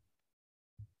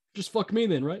 Just fuck me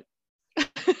then, right?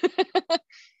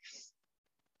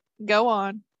 Go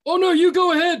on. Oh no, you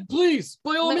go ahead, please.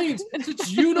 By all means,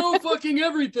 since you know fucking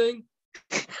everything.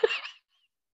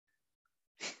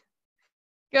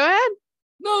 Go ahead.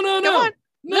 No.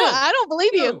 No, I don't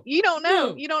believe you. You don't know.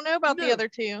 No, you don't know about the other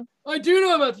two. I do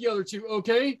know about the other two,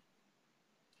 okay?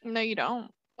 No, you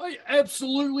don't. I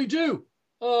absolutely do.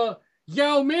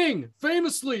 Yao Ming,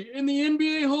 famously in the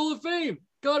NBA Hall of Fame,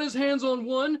 got his hands on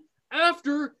one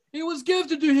after it was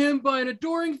gifted to him by an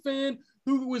adoring fan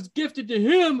who was gifted to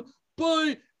him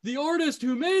by the artist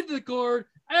who made the card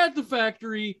at the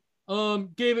factory.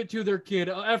 Gave it to their kid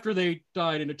after they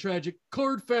died in a tragic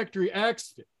card factory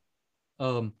accident.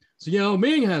 So Yao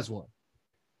Ming has one.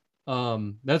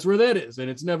 That's where that is, and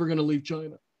it's never going to leave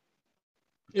China.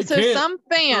 Some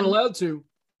fan, not allowed to.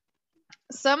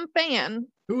 Some fan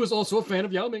who was also a fan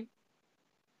of Yao Ming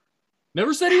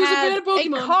never said he was a fan of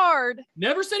Pokemon. A card.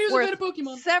 Never said he was a fan of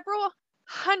Pokemon. Several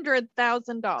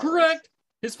 $100,000. Correct.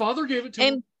 His father gave it to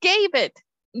him. And gave it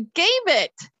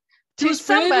to his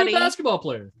favorite basketball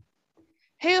player,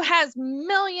 who has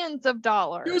millions of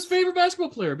dollars. To his favorite basketball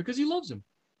player because he loves him.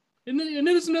 And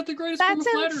isn't that the greatest form of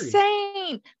flattery? That's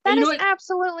insane. That is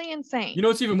absolutely insane. You know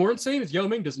what's even more insane is Yao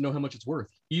Ming doesn't know how much it's worth.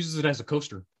 He uses it as a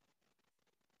coaster.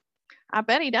 I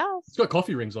bet he does. It's got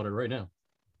coffee rings on it right now.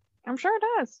 I'm sure it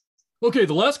does. Okay,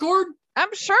 the last card?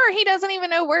 I'm sure he doesn't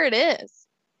even know where it is.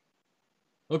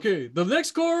 Okay, the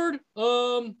next card,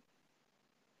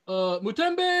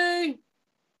 Mutembe.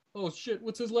 Oh shit,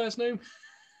 what's his last name?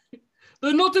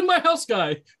 The Not in My House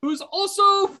guy, who's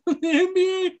also from the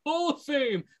NBA Hall of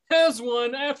Fame, has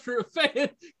one after a fan gave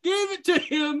it to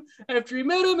him after he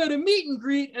met him at a meet and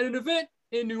greet at an event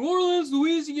in New Orleans,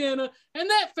 Louisiana, and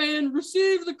that fan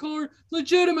received the card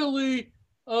legitimately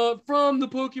from the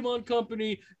Pokemon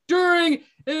Company during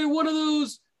one of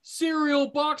those cereal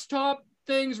box top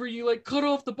things where you like cut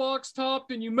off the box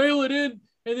top and you mail it in,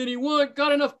 and then he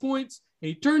got enough points and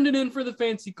he turned it in for the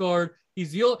fancy card.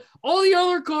 All the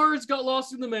other cards got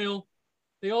lost in the mail.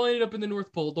 They all ended up in the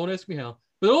North Pole. Don't ask me how.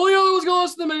 But all the other ones got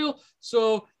lost in the mail.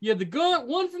 So you had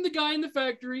one from the guy in the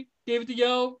factory, gave it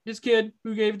to his kid,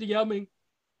 who gave it to Yao Ming.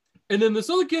 And then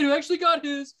this other kid who actually got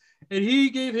his, and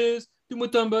he gave his to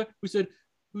Mutamba, who said,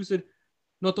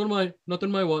 not on my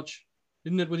watch.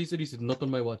 Isn't that what he said? He said, not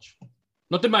on my watch.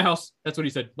 Not in my house. That's what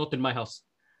he said. Not in my house.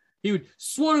 He would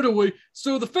swan it away.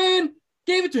 So the fan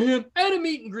gave it to him at a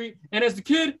meet and greet, and as the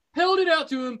kid held it out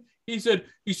to him, he said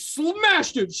he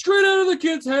smashed it straight out of the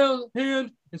kid's hand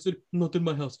and said, not in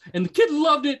my house. And the kid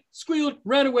loved it, squealed,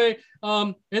 ran away,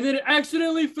 and then it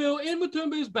accidentally fell in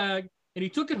Mutumbe's bag, and he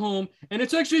took it home, and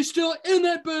it's actually still in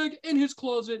that bag in his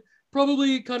closet,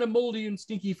 probably kind of moldy and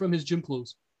stinky from his gym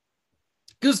clothes.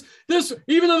 Because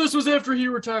even though this was after he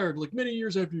retired, like many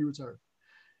years after he retired,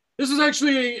 this is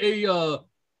actually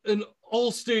an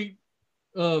Allstate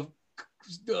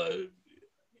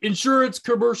insurance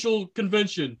commercial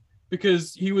convention,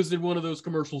 because he was in one of those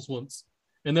commercials once,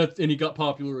 and he got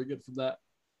popular again from that.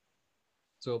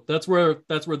 So that's where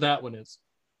that one is.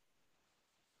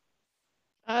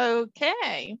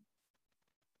 Okay.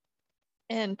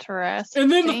 Interesting.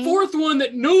 And then the fourth one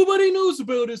that nobody knows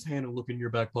about is Hannah, look in your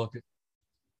back pocket.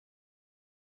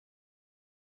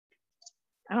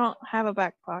 I don't have a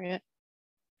back pocket.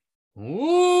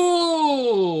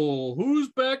 Oh, whose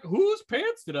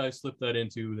pants did I slip that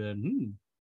into then?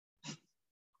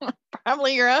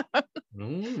 Probably your own.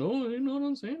 No, I ain't not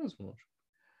on Santa's watch.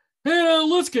 Hannah,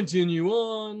 let's continue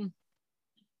on.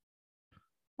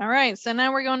 All right, so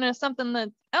now we're going to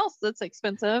something else that's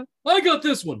expensive. I got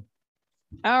this one.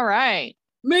 All right.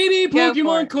 Maybe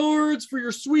Pokemon cards for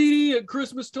your sweetie at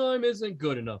Christmas time isn't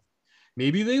good enough.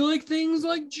 Maybe they like things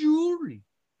like jewelry.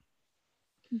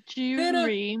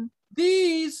 Jewelry. And,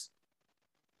 these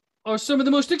are some of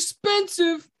the most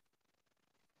expensive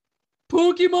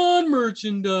Pokemon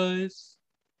merchandise.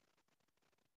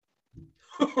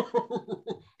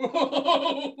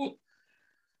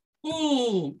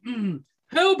 Oh,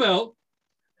 how about,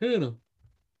 Hannah,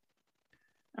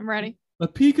 I'm ready. a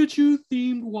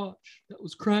Pikachu-themed watch that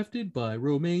was crafted by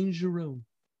Romain Jerome.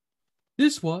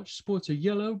 This watch sports a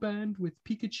yellow band with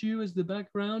Pikachu as the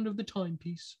background of the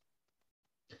timepiece.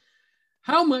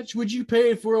 How much would you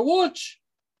pay for a watch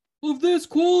of this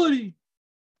quality?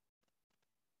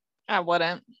 I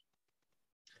wouldn't.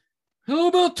 How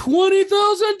about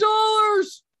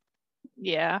 $20,000?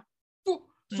 Yeah. Oh,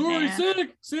 sorry, Nah.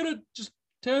 Santa just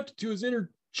tapped to his inner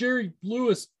Jerry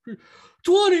Lewis.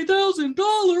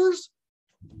 $20,000?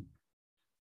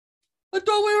 I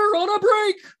thought we were on a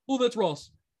break. Oh, that's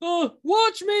Ross.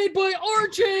 Watch made by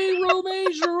RJ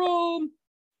Romain Jerome.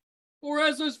 Or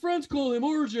as his friends call him,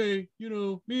 RJ. You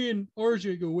know, me and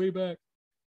RJ go way back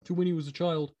to when he was a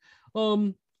child.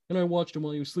 And I watched him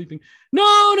while he was sleeping.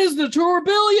 Known as the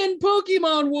Tourbillon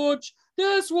Pokemon Watch,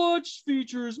 this watch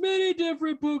features many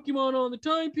different Pokemon on the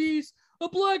timepiece, a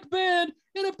black band,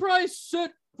 and a price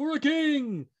set for a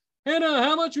king. Hannah,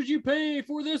 how much would you pay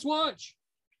for this watch?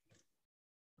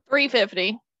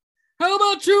 $350. How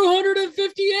about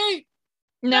 $258,000?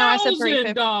 No, I said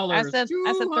 $350. I said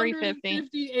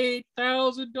 $350.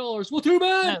 $258,000. Well, too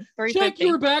bad. No, Check $350.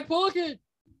 your back pocket.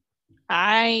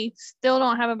 I still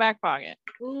don't have a back pocket.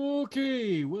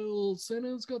 Okay, well,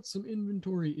 Santa's got some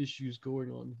inventory issues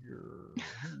going on here.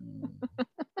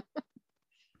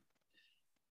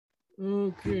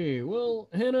 Okay, well,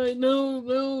 Hannah,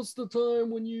 now's the time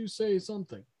when you say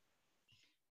something.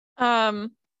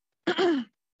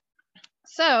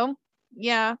 So,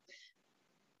 yeah.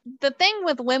 The thing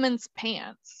with women's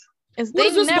pants is What they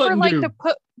does this never button like do? to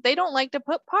put they don't like to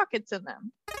put pockets in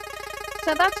them.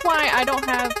 So that's why I don't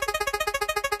have.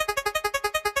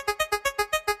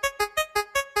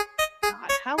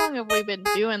 God, how long have we been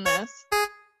doing this?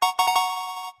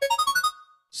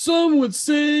 Some would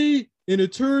say an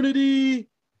eternity.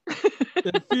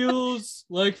 That feels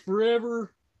like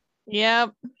forever.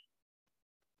 Yep.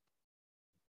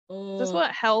 Is this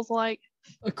what hell's like?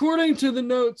 According to the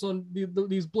notes on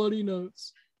these bloody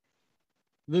notes,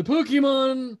 the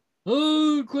Pokemon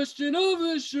question of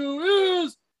the show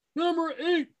is number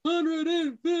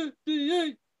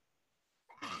 858.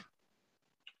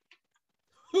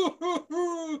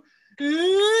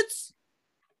 It's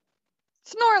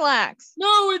Snorlax.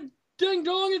 no, ding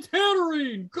dong, it's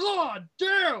Hannarene. God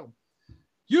damn.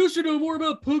 You should know more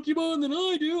about Pokemon than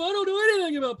I do. I don't know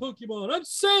anything about Pokemon. I'm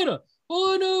Santa.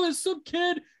 All I know is some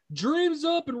kid dreams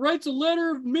up and writes a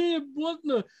letter of me and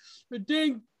wanting a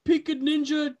dang Pika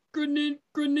Ninja,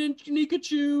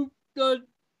 Pikachu,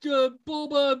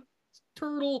 Bulba,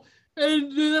 Turtle,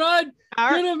 and then I'm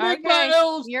gonna make my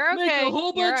elves make a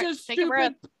whole bunch of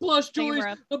stupid plush toys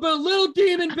about little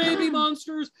demon baby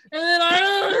monsters, and then I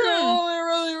go all the way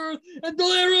around the earth and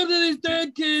deliver them to these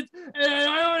dead kids, and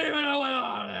I don't even know what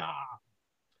they are.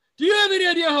 Do you have any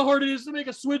idea how hard it is to make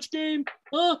a Switch game?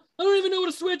 Huh? I don't even know what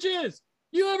a Switch is.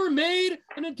 You ever made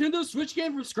a Nintendo Switch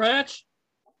game from scratch?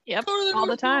 Yep, all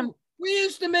the time. We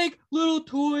used to make little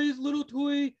toys, little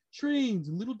toy trains,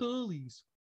 and little dollies.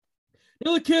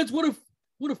 Now the kids, what a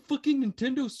fucking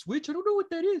Nintendo Switch. I don't know what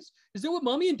that is. Is that what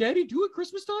mommy and daddy do at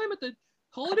Christmas time at the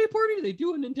holiday party? Do they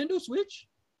do a Nintendo Switch?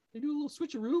 They do a little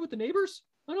switcheroo with the neighbors?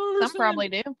 I don't understand. Some probably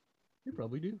do. They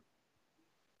probably do.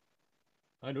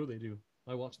 I know they do.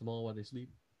 I watch them all while they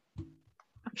sleep.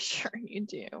 I'm sure you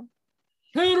do.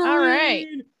 Hannarene all right.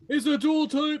 is a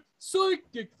dual-type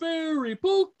psychic fairy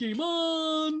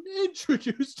Pokemon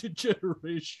introduced in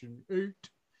Generation 8.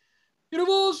 It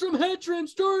evolves from Hattrem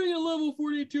starting at level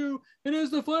 42 and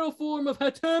is the final form of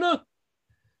Hatenna.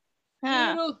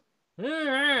 What?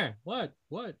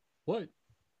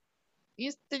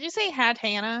 Did you say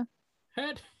Hannah?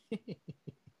 I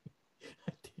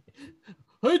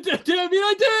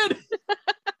did.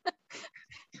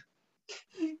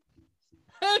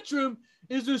 Hattrem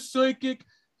is a psychic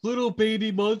little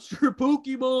baby monster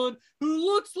Pokemon who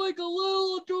looks like a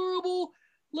little adorable,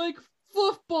 like,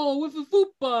 football with a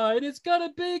fupa, and it's got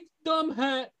a big dumb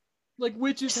hat, like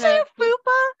witch's hat.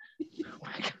 Fupa?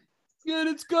 Yeah, and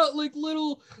it's got like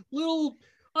little,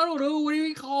 I don't know, what do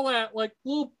you call that? Like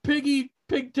little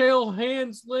pigtail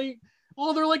hands, like,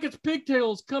 oh, they're like its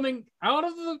pigtails coming out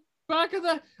of the back of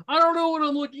that. I don't know what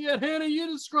I'm looking at. Hannah, you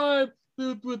describe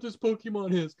what this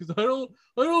Pokemon is, because I don't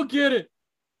get it.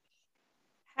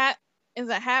 Is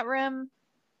it Hattrem?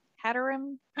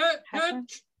 Hattrem?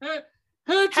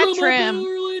 Hatchrim, I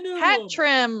barely knew him.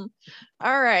 Hatchrim.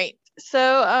 All right.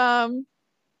 So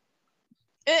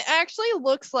it actually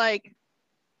looks like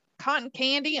cotton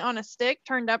candy on a stick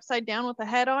turned upside down with a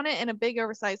head on it and a big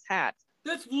oversized hat.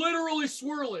 That's literally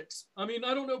Swirlix. I mean,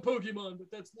 I don't know Pokemon,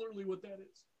 but that's literally what that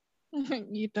is.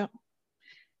 You don't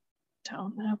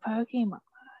know Pokemon.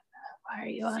 Why are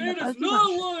you on the Pokemon? Santa's not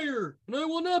a liar, and I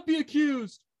will not be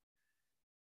accused.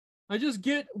 I just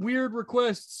get weird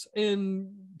requests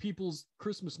in people's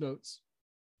Christmas notes.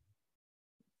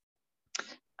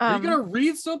 Are you gonna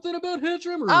read something about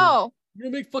Hatchrim? Or you're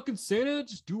gonna make fucking Santa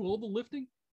just do all the lifting?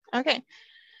 Okay.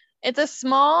 It's a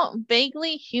small,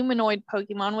 vaguely humanoid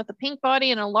Pokemon with a pink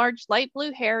body and a large light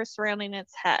blue hair surrounding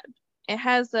its head. It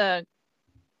has a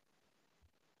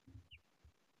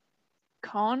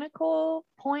conical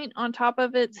point on top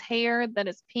of its hair that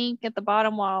is pink at the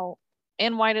bottom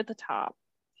and white at the top.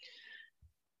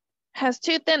 Has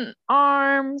 2 thin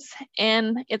arms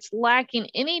and it's lacking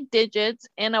any digits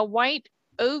and a white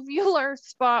ovular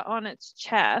spot on its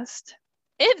chest.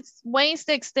 Its waist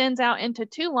extends out into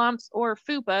 2 lumps or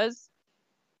fupas.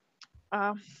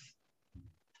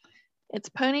 Its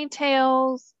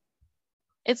ponytails.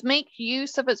 It's make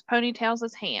use of its ponytails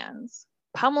as hands,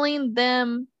 pummeling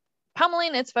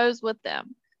its foes with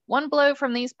them. One blow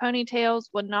from these ponytails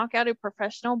would knock out a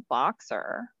professional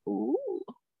boxer. Ooh.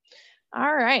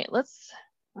 All right, let's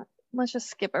just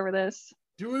skip over this.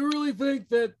 Do we really think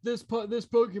that this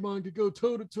Pokemon could go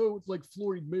toe to toe with like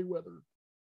Floyd Mayweather?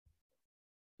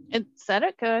 It said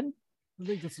it could. I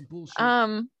think that's some bullshit.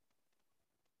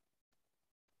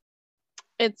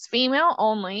 It's female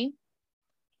only.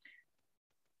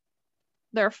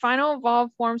 Their final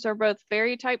evolved forms are both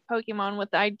fairy type Pokemon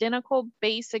with identical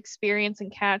base experience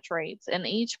and catch rates, and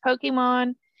each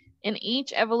Pokemon in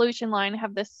each evolution line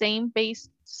have the same base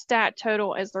stat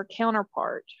total as their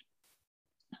counterpart.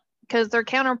 Because their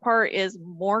counterpart is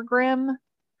Morgrim.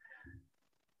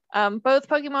 Both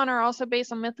Pokemon are also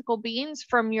based on mythical beings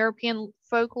from European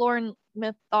folklore and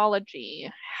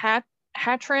mythology.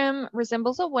 Hatchrim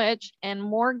resembles a witch, and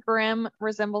Morgrim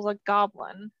resembles a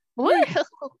goblin.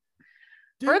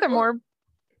 Furthermore,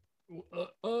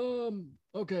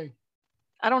 okay.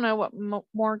 I don't know what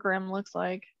Morgrim looks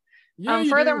like. Yeah,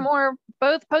 furthermore,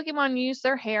 both Pokemon use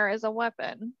their hair as a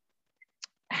weapon.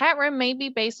 Hatchrim may be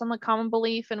based on the common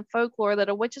belief in folklore that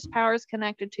a witch's power is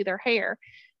connected to their hair.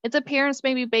 Its appearance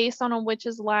may be based on a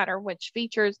witch's ladder, which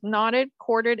features knotted,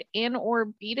 corded, and/or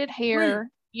beaded hair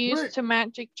used to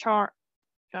magic char.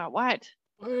 What?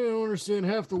 I don't understand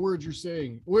half the words you're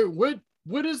saying. Wait,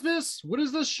 what is this? What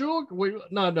is this show? Wait,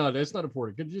 no, that's not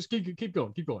important. Just keep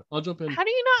going. I'll jump in. How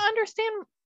do you not understand?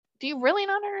 Do you really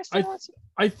not understand?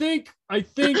 I think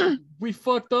we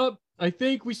fucked up. I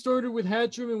think we started with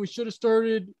Hatchrim and we should have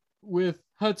started with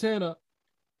Hatenna.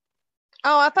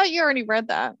 Oh, I thought you already read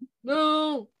that.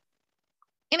 No.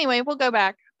 Anyway, we'll go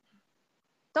back.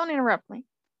 Don't interrupt me.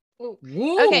 Oh,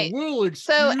 whoa, okay.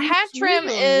 So Hatchrim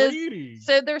lady.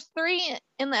 So there's 3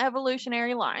 in the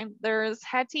evolutionary line. There's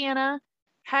Hatenna,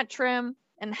 Hatchrim,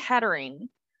 and Hannarene.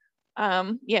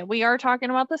 Yeah, we are talking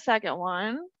about the second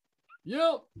one.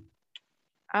 Yep.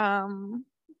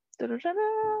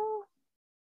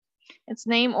 Its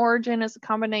name origin is a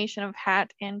combination of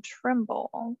hat and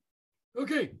tremble.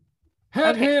 Okay.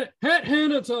 Hat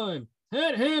Hannah time.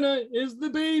 Hat Hannah is the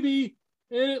baby,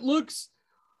 and it looks.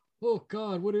 Oh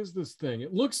God, what is this thing?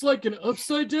 It looks like an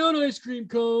upside down ice cream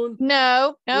cone.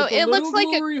 No, it looks like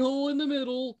a glory hole in the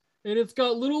middle, and it's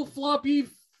got little floppy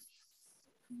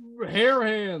hair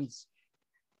hands.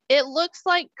 It looks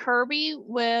like Kirby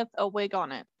with a wig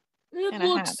on it.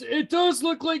 It does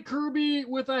look like Kirby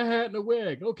with a hat and a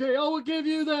wig. Okay, I will give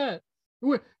you that.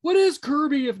 What is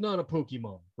Kirby if not a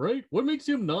Pokemon, right? What makes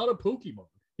him not a Pokemon?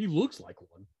 He looks like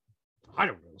one. I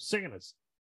don't know. Santa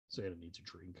needs a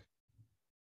drink.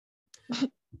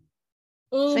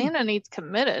 Santa needs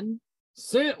committed.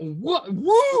 What?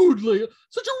 Rude,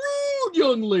 such a rude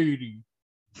young lady.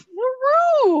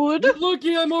 Rude. You're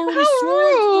lucky I'm already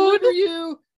sworn to deliver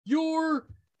you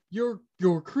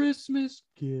your Christmas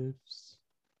gifts,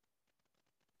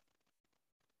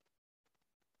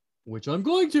 which I'm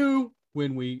going to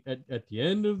when we at the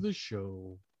end of the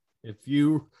show. If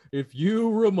you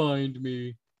remind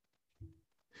me,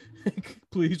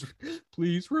 please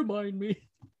remind me.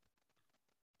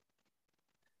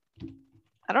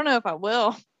 I don't know if I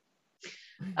will.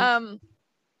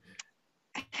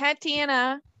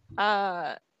 Hatenna,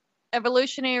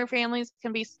 evolutionary families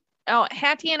can be.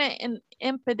 Hatenna and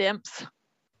Impidimps.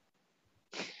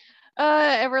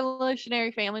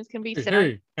 Evolutionary families can be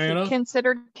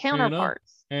considered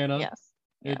counterparts. Anna, yes.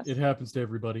 It happens to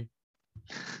everybody.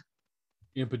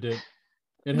 Impidimp.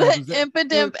 It The happens.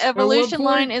 impidimp At evolution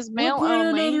line is one male point or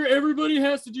only. another, everybody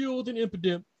has to deal with an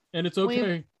impidimp, and it's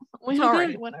okay. We It's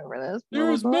already okay. went over this.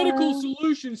 There is medical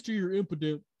solutions to your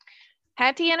impidimp.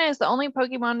 Hatenna is the only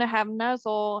Pokemon to have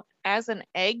Nuzzle as an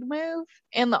egg move,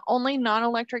 and the only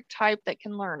non-electric type that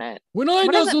can learn it. When I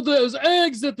nuzzled those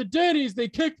eggs at the Denny's, they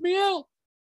kicked me out.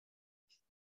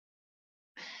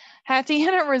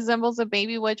 Hatenna resembles a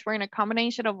baby witch wearing a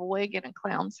combination of a wig and a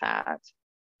clown's hat.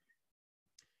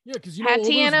 Yeah, because you know all those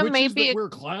Hatenna witches that wear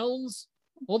clowns?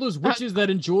 All those witches that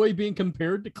enjoy being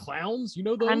compared to clowns? You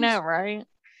know those? I know, right?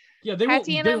 Yeah, they won't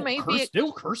curse.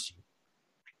 They'll curse you.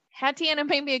 Hatenna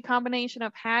may be a combination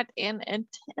of hat and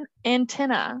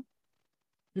antenna.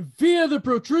 Via the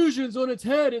protrusions on its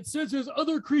head, it senses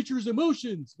other creatures'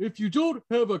 emotions. If you don't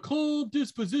have a calm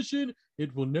disposition,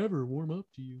 it will never warm up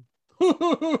to you.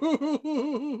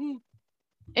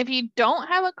 If you don't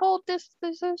have a cold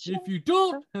disposition? If you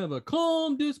don't have a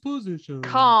calm disposition.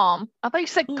 Calm. I thought you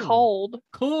said cold.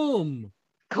 Calm.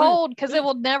 Cold, because it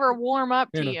will never warm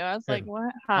up to you. I was like,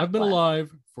 what? I've been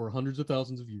alive for hundreds of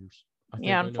thousands of years.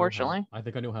 Yeah, unfortunately. I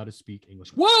think I know how to speak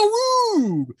English. Wow,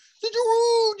 rude! Such a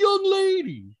rude young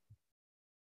lady.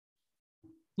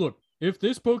 Look, if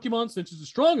this Pokemon senses a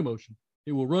strong emotion,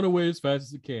 it will run away as fast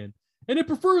as it can. And it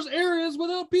prefers areas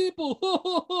without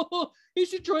people. You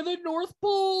should try the North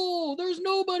Pole. There's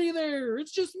nobody there.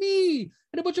 It's just me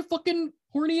and a bunch of fucking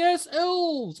horny ass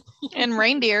elves. And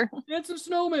reindeer. And some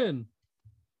snowmen.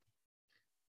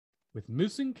 With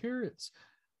missing carrots.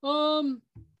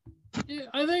 Yeah,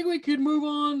 I think we could move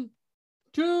on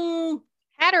to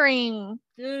Hannarene.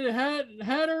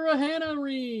 Hannarene.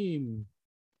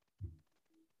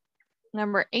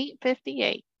 Number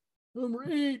 858. Number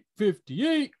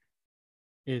 858.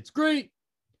 It's great.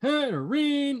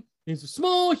 Hannarene is a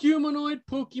small humanoid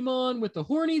Pokemon with a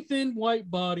horny, thin, white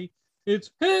body. Its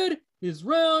head is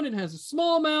round and has a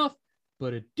small mouth,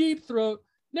 but a deep throat,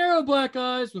 narrow black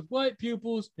eyes with white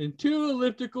pupils, and 2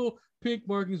 elliptical pink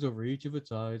markings over each of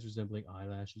its eyes, resembling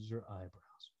eyelashes or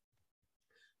eyebrows.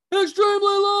 Extremely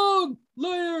long,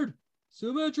 layered,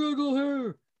 symmetrical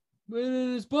hair,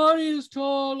 and its body is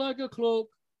tall like a cloak,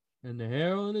 and the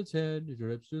hair on its head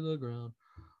drips to the ground.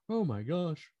 Oh my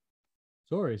gosh.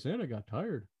 Sorry, Santa got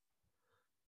tired.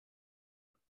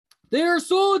 They are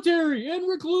solitary and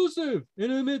reclusive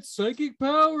and emit psychic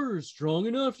powers strong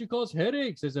enough to cause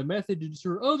headaches as a method to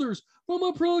deter others from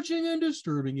approaching and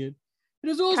disturbing it. It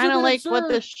is also kind of like what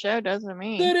this show doesn't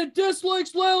mean. That it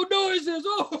dislikes loud noises.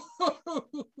 Oh,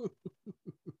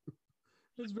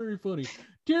 that's very funny.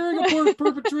 Tearing apart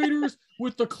perpetrators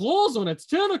with the claws on its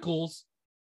tentacles.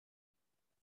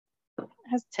 It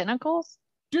has tentacles?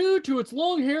 Due to its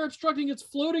long hair obstructing its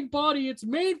floating body, its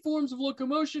main forms of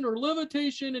locomotion are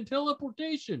levitation and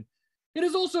teleportation. It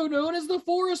is also known as the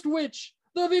Forest Witch,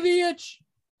 the VVH.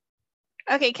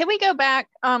 Okay, can we go back?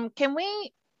 Can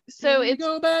we? So it's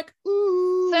go back.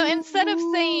 Ooh, so instead of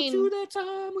saying to that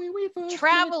time when we first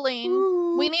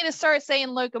traveling, we need to start saying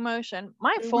locomotion.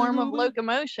 My form of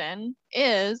locomotion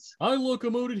is I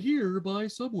locomoted here by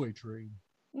subway train.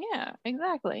 Yeah,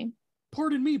 exactly.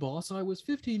 Pardon me, boss. I was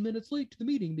 15 minutes late to the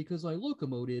meeting because I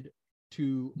locomoted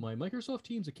to my Microsoft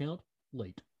Teams account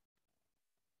late.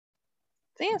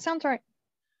 See, it sounds right.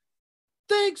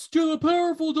 Thanks to the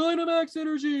powerful Dynamax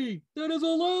energy that has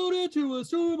allowed it to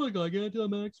assume a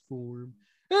Gigantamax form.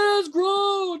 It has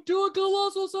grown to a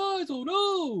colossal size. Oh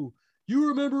no! You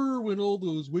remember when all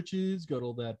those witches got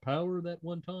all that power that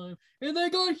one time? And they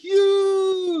got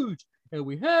huge! And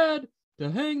we had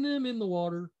to hang them in the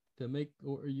water to make,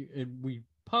 and we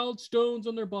piled stones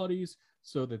on their bodies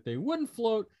so that they wouldn't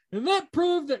float. And that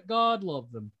proved that God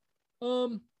loved them.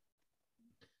 Known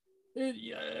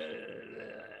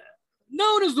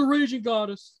as the Raging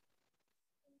Goddess,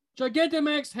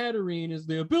 Gigantamax Hannarene is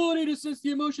the ability to sense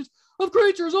the emotions of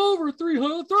creatures over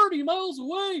 330 miles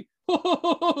away.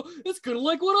 It's kind of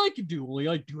like what I can do, only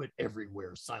I do it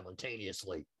everywhere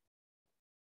simultaneously.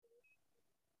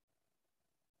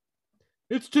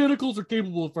 Its tentacles are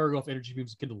capable of firing off energy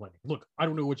beams and kindle lightning. Look, I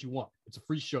don't know what you want. It's a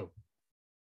free show.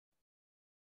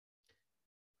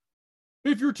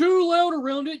 If you're too loud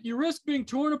around it, you risk being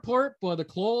torn apart by the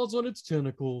claws on its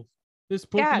tentacles. This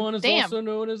Pokemon is also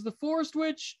known as the Forest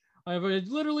Witch. I've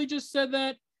literally just said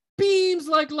that. Beams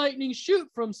like lightning shoot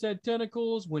from said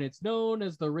tentacles when it's known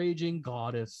as the Raging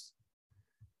Goddess.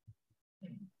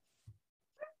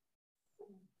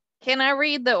 Can I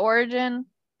read the origin?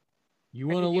 You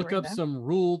want to look up some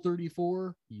Rule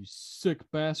 34, you sick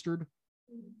bastard?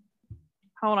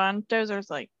 Hold on. Dozer's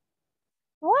like,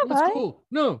 what? That's cool.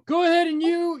 No, go ahead and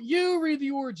you read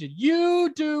the origin.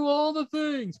 You do all the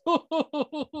things.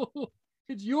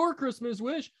 It's your Christmas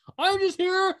wish. I'm just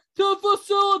here to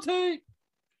facilitate.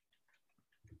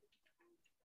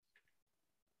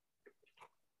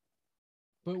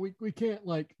 But we can't,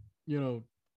 like,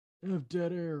 have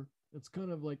dead air. It's kind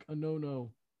of like a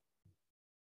no-no.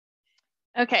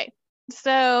 Okay.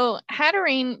 So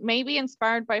Hannarene may be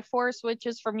inspired by forest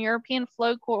witches from European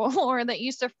folklore that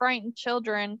used to frighten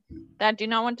children that do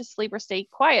not want to sleep or stay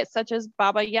quiet, such as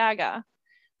Baba Yaga,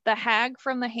 the hag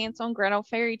from the Hansel and Gretel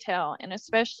fairy tale, and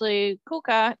especially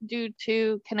Kuka due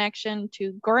to connection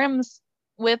to Grimmsnarl.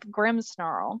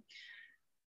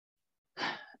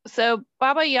 So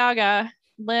Baba Yaga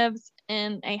lives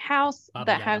in a house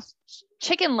that has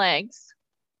chicken legs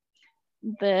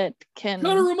that can...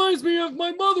 Kind of reminds me of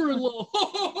my mother-in-law.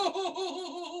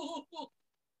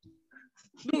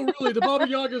 No, really, the Baba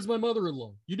Yaga is my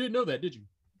mother-in-law. You didn't know that, did you?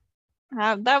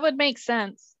 That would make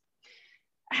sense.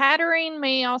 Hannarene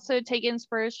may also take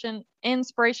inspiration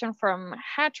from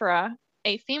Hatra,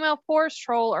 a female forest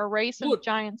troll or race of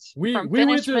giants from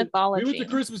Finnish mythology. We went to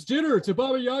Christmas dinner to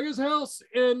Baba Yaga's house,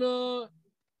 and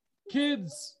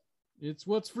kids, it's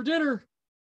what's for dinner.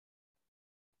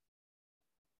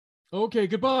 Okay,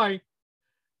 goodbye.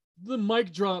 The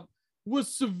mic drop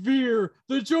was severe.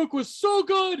 The joke was so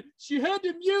good, she had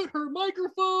to mute her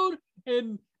microphone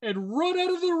and run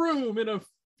out of the room in a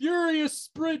furious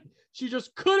sprint. She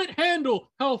just couldn't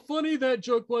handle how funny that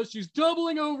joke was. She's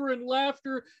doubling over in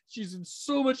laughter. She's in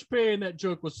so much pain. That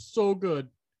joke was so good.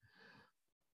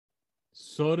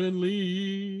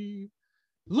 Suddenly,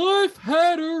 life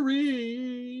had a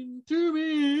ring to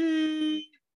me.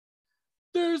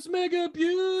 There's mega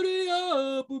beauty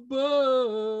up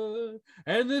above,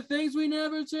 and the things we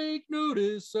never take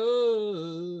notice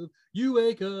of. You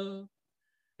wake up,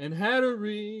 and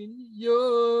Hannarene,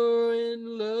 you're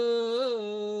in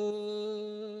love.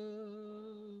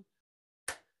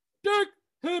 Dark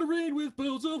Hannarene with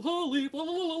bells of holly, fa la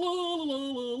la la la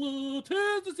la la.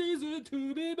 'Tis the season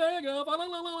to be back up, fa la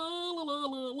la la la la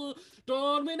la la.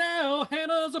 Dawn me now,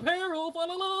 Hannah's apparel, fa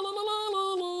la la la la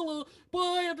la la la.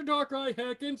 Boy After Dark, Ry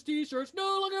Hackins t-shirts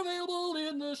no longer available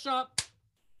in the shop.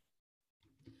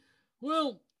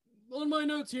 Well, on my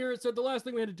notes here, it said the last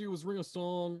thing we had to do was ring a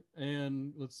song,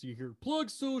 and let's see here. Plug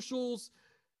socials.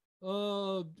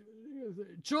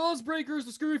 Jaws Breakers,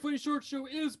 the Scurry Funny Short Show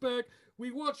is back.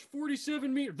 We watched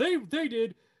 47 meters. They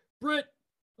did. Brett,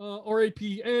 RAP,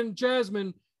 and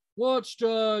Jasmine watched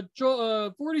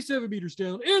 47 meters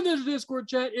down in the Discord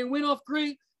chat. It went off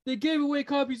great. They gave away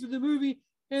copies of the movie,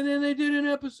 and then they did an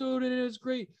episode, and it was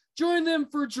great. Join them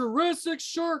for Jurassic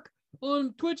Shark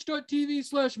on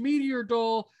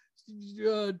twitch.tv/MeteorDoll.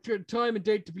 Time and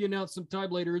date to be announced sometime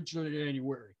later in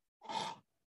January.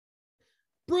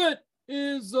 Brett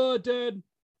is dead.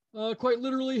 Quite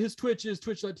literally, his Twitch is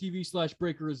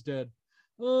twitch.tv/BreakerIsDead.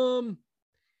 And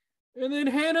then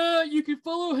Hannah, you can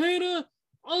follow Hannah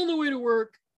on the way to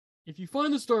work. If you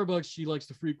find the Starbucks she likes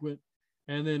to frequent,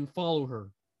 and then follow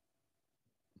her.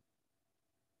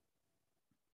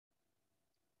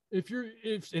 If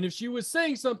she was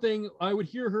saying something, I would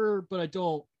hear her, but I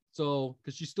don't. So,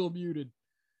 because she's still muted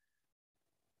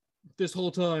this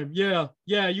whole time. Yeah,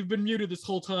 you've been muted this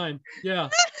whole time. Yeah.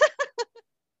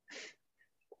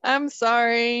 I'm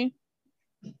sorry.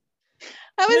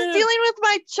 I was dealing with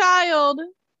my child.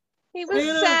 He was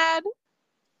sad.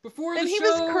 Before the show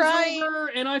is over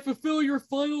and I fulfill your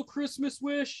final Christmas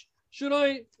wish,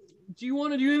 do you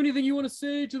have anything you want to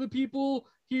say to the people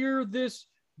here this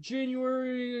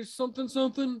January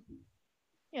something?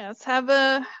 Yes, have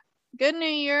a good new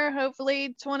year.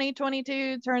 Hopefully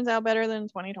 2022 turns out better than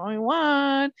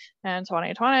 2021 and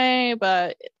 2020,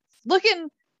 but it's looking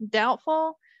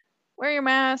doubtful. Wear your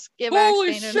mask, get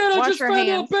Holy vaccinated, shit, I wash just your found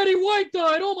hands. out Betty White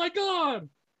died. Oh my god.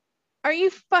 Are you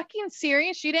fucking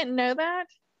serious? You didn't know that?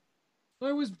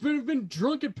 I was been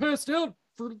drunk and passed out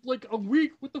for like a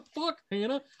week. What the fuck,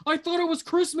 Hannah? I thought it was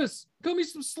Christmas. Cut me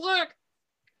some slack.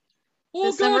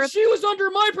 Oh god, she was under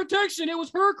my protection. It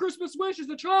was her Christmas wish as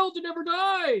the child to never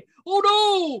die.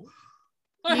 Oh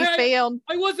no. You failed.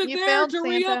 I wasn't there to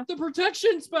re-up the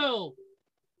protection spell.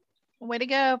 Way to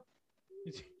go.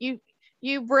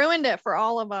 You ruined it for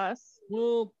all of us.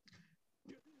 Well,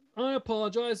 I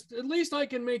apologize. At least I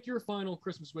can make your final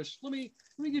Christmas wish. Let me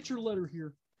get your letter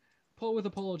here. With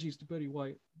apologies to Betty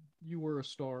White. You were a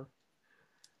star.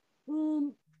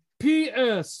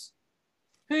 P.S.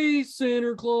 Hey,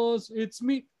 Santa Claus, it's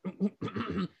me.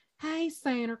 Hey,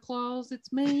 Santa Claus,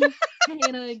 it's me,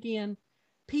 Hannah again.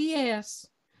 P.S.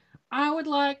 I would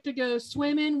like to go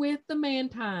swimming with the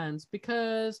Mantines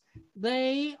because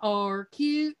they are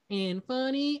cute and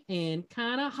funny and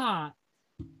kind of hot.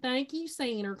 Thank you,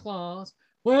 Santa Claus.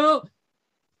 Well,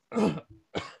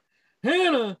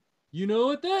 Hannah, you know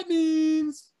what that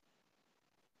means?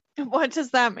 What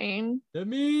does that mean? That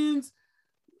means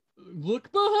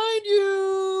look behind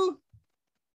you.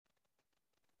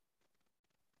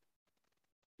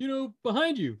 You know,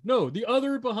 behind you. No, the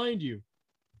other behind you.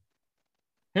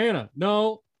 Hannah,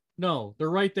 no, they're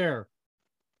right there.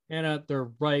 Hannah, they're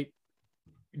right.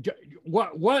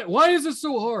 Why is this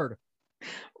so hard?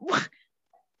 What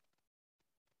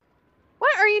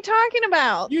are you talking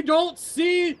about? You don't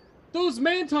see those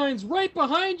mantines right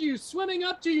behind you, swimming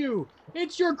up to you.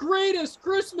 It's your greatest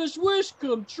Christmas wish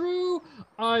come true.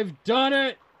 I've done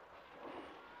it.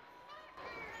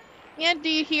 Yeah, do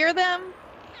you hear them?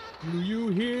 Do you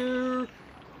hear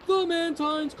the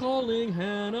mantines calling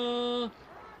Hannah?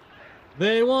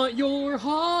 They want your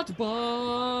hot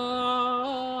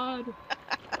bod.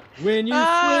 When you swim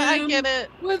I get it.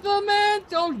 with the man,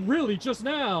 oh, really? Just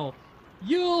now,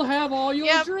 you'll have all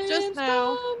your dreams just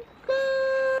now. come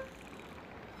back.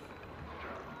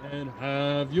 And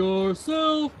have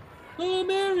yourself a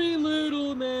merry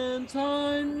little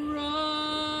mantine ride.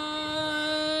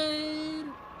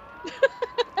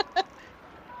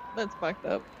 That's fucked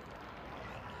up.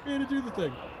 And to do the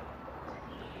thing.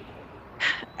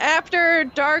 After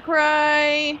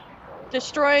Darkrai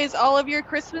destroys all of your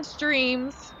Christmas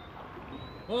dreams,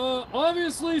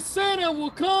 obviously Santa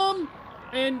will come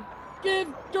and give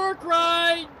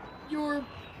Darkrai your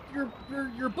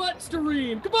butts to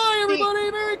ream. Goodbye,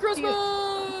 everybody. Merry Christmas.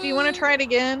 Do you want to try it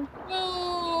again? No.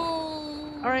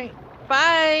 All right.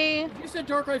 Bye. You said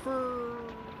Darkrai for.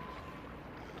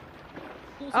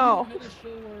 Oh.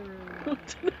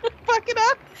 Fuck it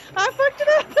up. I fucked it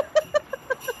up.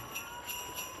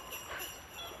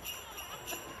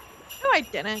 No, I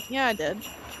didn't. Yeah, I did.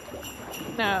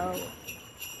 No.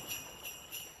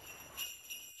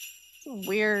 It's a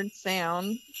weird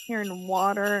sound. Hearing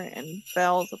water and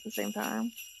bells at the same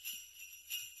time.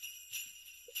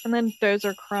 And then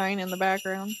Dozer crying in the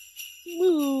background.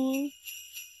 Moo.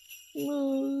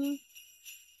 Moo.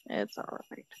 It's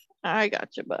alright. I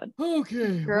got you, bud.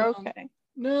 Okay. You're okay.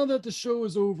 Now that the show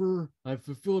is over, I've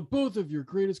fulfilled both of your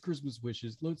greatest Christmas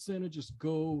wishes. Let Santa just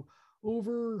go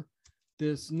over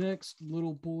this next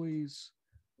little boy's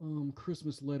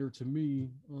Christmas letter to me.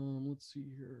 Let's see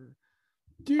here.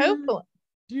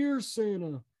 Dear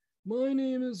Santa, my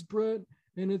name is Brett,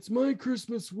 and it's my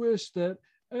Christmas wish that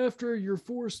after you're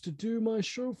forced to do my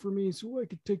show for me so I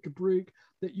could take a break,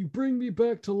 that you bring me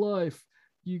back to life.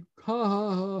 You ha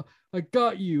ha ha, I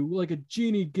got you, like a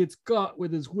genie gets got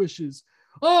with his wishes.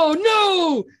 Oh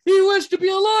no! He wished to be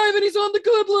alive and he's on the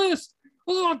good list!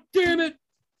 Oh damn it!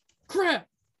 Crap!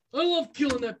 I love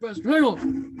killing that bastard. Hang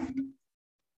on.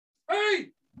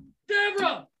 Hey!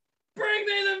 Deborah! Bring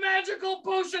me the magical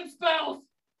potion spells!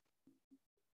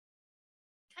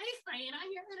 Hey, Santa,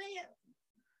 here it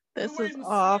is. This is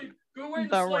off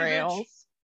the rails.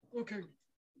 Okay.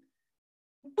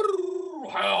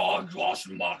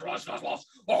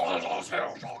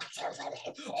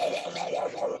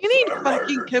 You need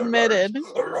fucking committed.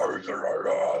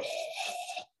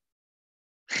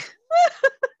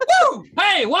 Woo!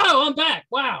 Hey, wow, I'm back.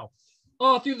 Wow.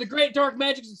 Oh, through the great dark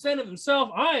magic and Santa himself,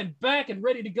 I am back and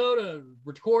ready to go to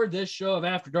record this show of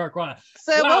After Dark. Wow.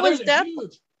 So wow, what was there's a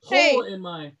huge hole in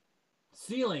my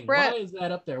ceiling. Brett, why is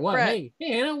that up there? What? Brett, Hey,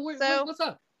 Hannah, what's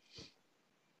up?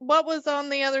 What was on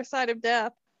the other side of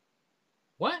death?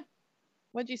 What?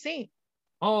 What'd you see?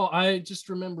 Oh, I just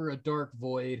remember a dark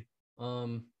void,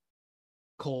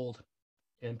 cold,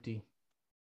 empty,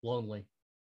 lonely.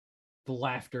 The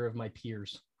laughter of my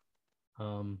peers.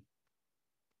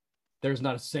 There's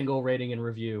not a single rating and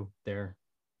review there,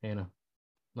 Hannah.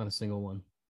 Not a single one.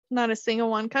 Not a single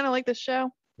one. Kind of like the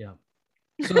show. Yeah.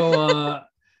 So,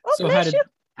 so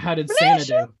how did Santa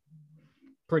do?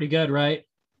 Pretty good, right?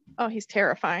 Oh, he's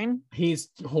terrifying. He's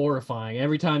horrifying.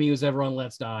 Every time he was ever on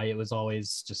Let's Die, it was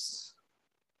always just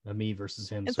a me versus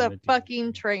him. It's a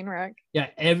fucking train wreck. Yeah,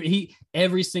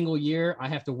 every single year I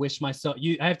have to wish myself.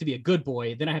 I have to be a good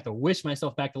boy. Then I have to wish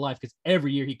myself back to life because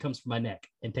every year he comes for my neck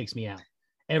and takes me out.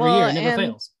 Every year, it never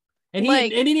fails. And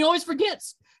he always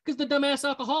forgets because the dumbass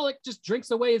alcoholic just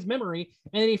drinks away his memory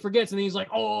and then he forgets and then he's like,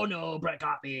 "Oh no, Brett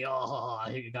got me. Oh,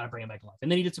 you gotta bring him back to life." And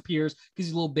then he disappears because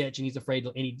he's a little bitch and he's afraid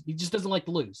and he just doesn't like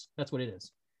to lose. That's what it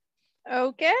is.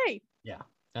 Okay. Yeah,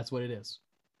 that's what it is.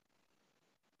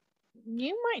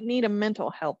 You might need a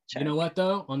mental health check. You know what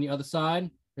though? On the other side,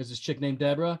 there's this chick named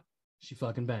Deborah. She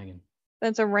fucking banging.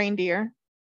 That's a reindeer.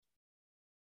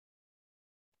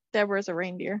 Deborah's a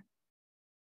reindeer.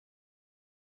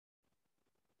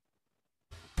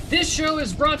 This show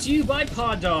is brought to you by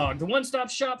Pod Dog, the one-stop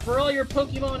shop for all your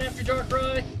Pokemon After Dark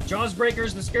ride, Jaws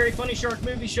Breakers, the Scary Funny Shark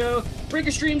movie show,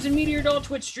 Breaker Streams, and Meteor Doll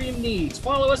Twitch stream needs.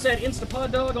 Follow us at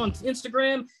InstaPodDog on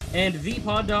Instagram and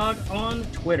ThePodDog on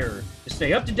Twitter to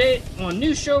stay up to date on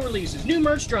new show releases, new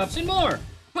merch drops, and more.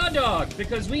 Pod Dog,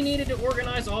 because we needed to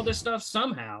organize all this stuff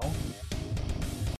somehow.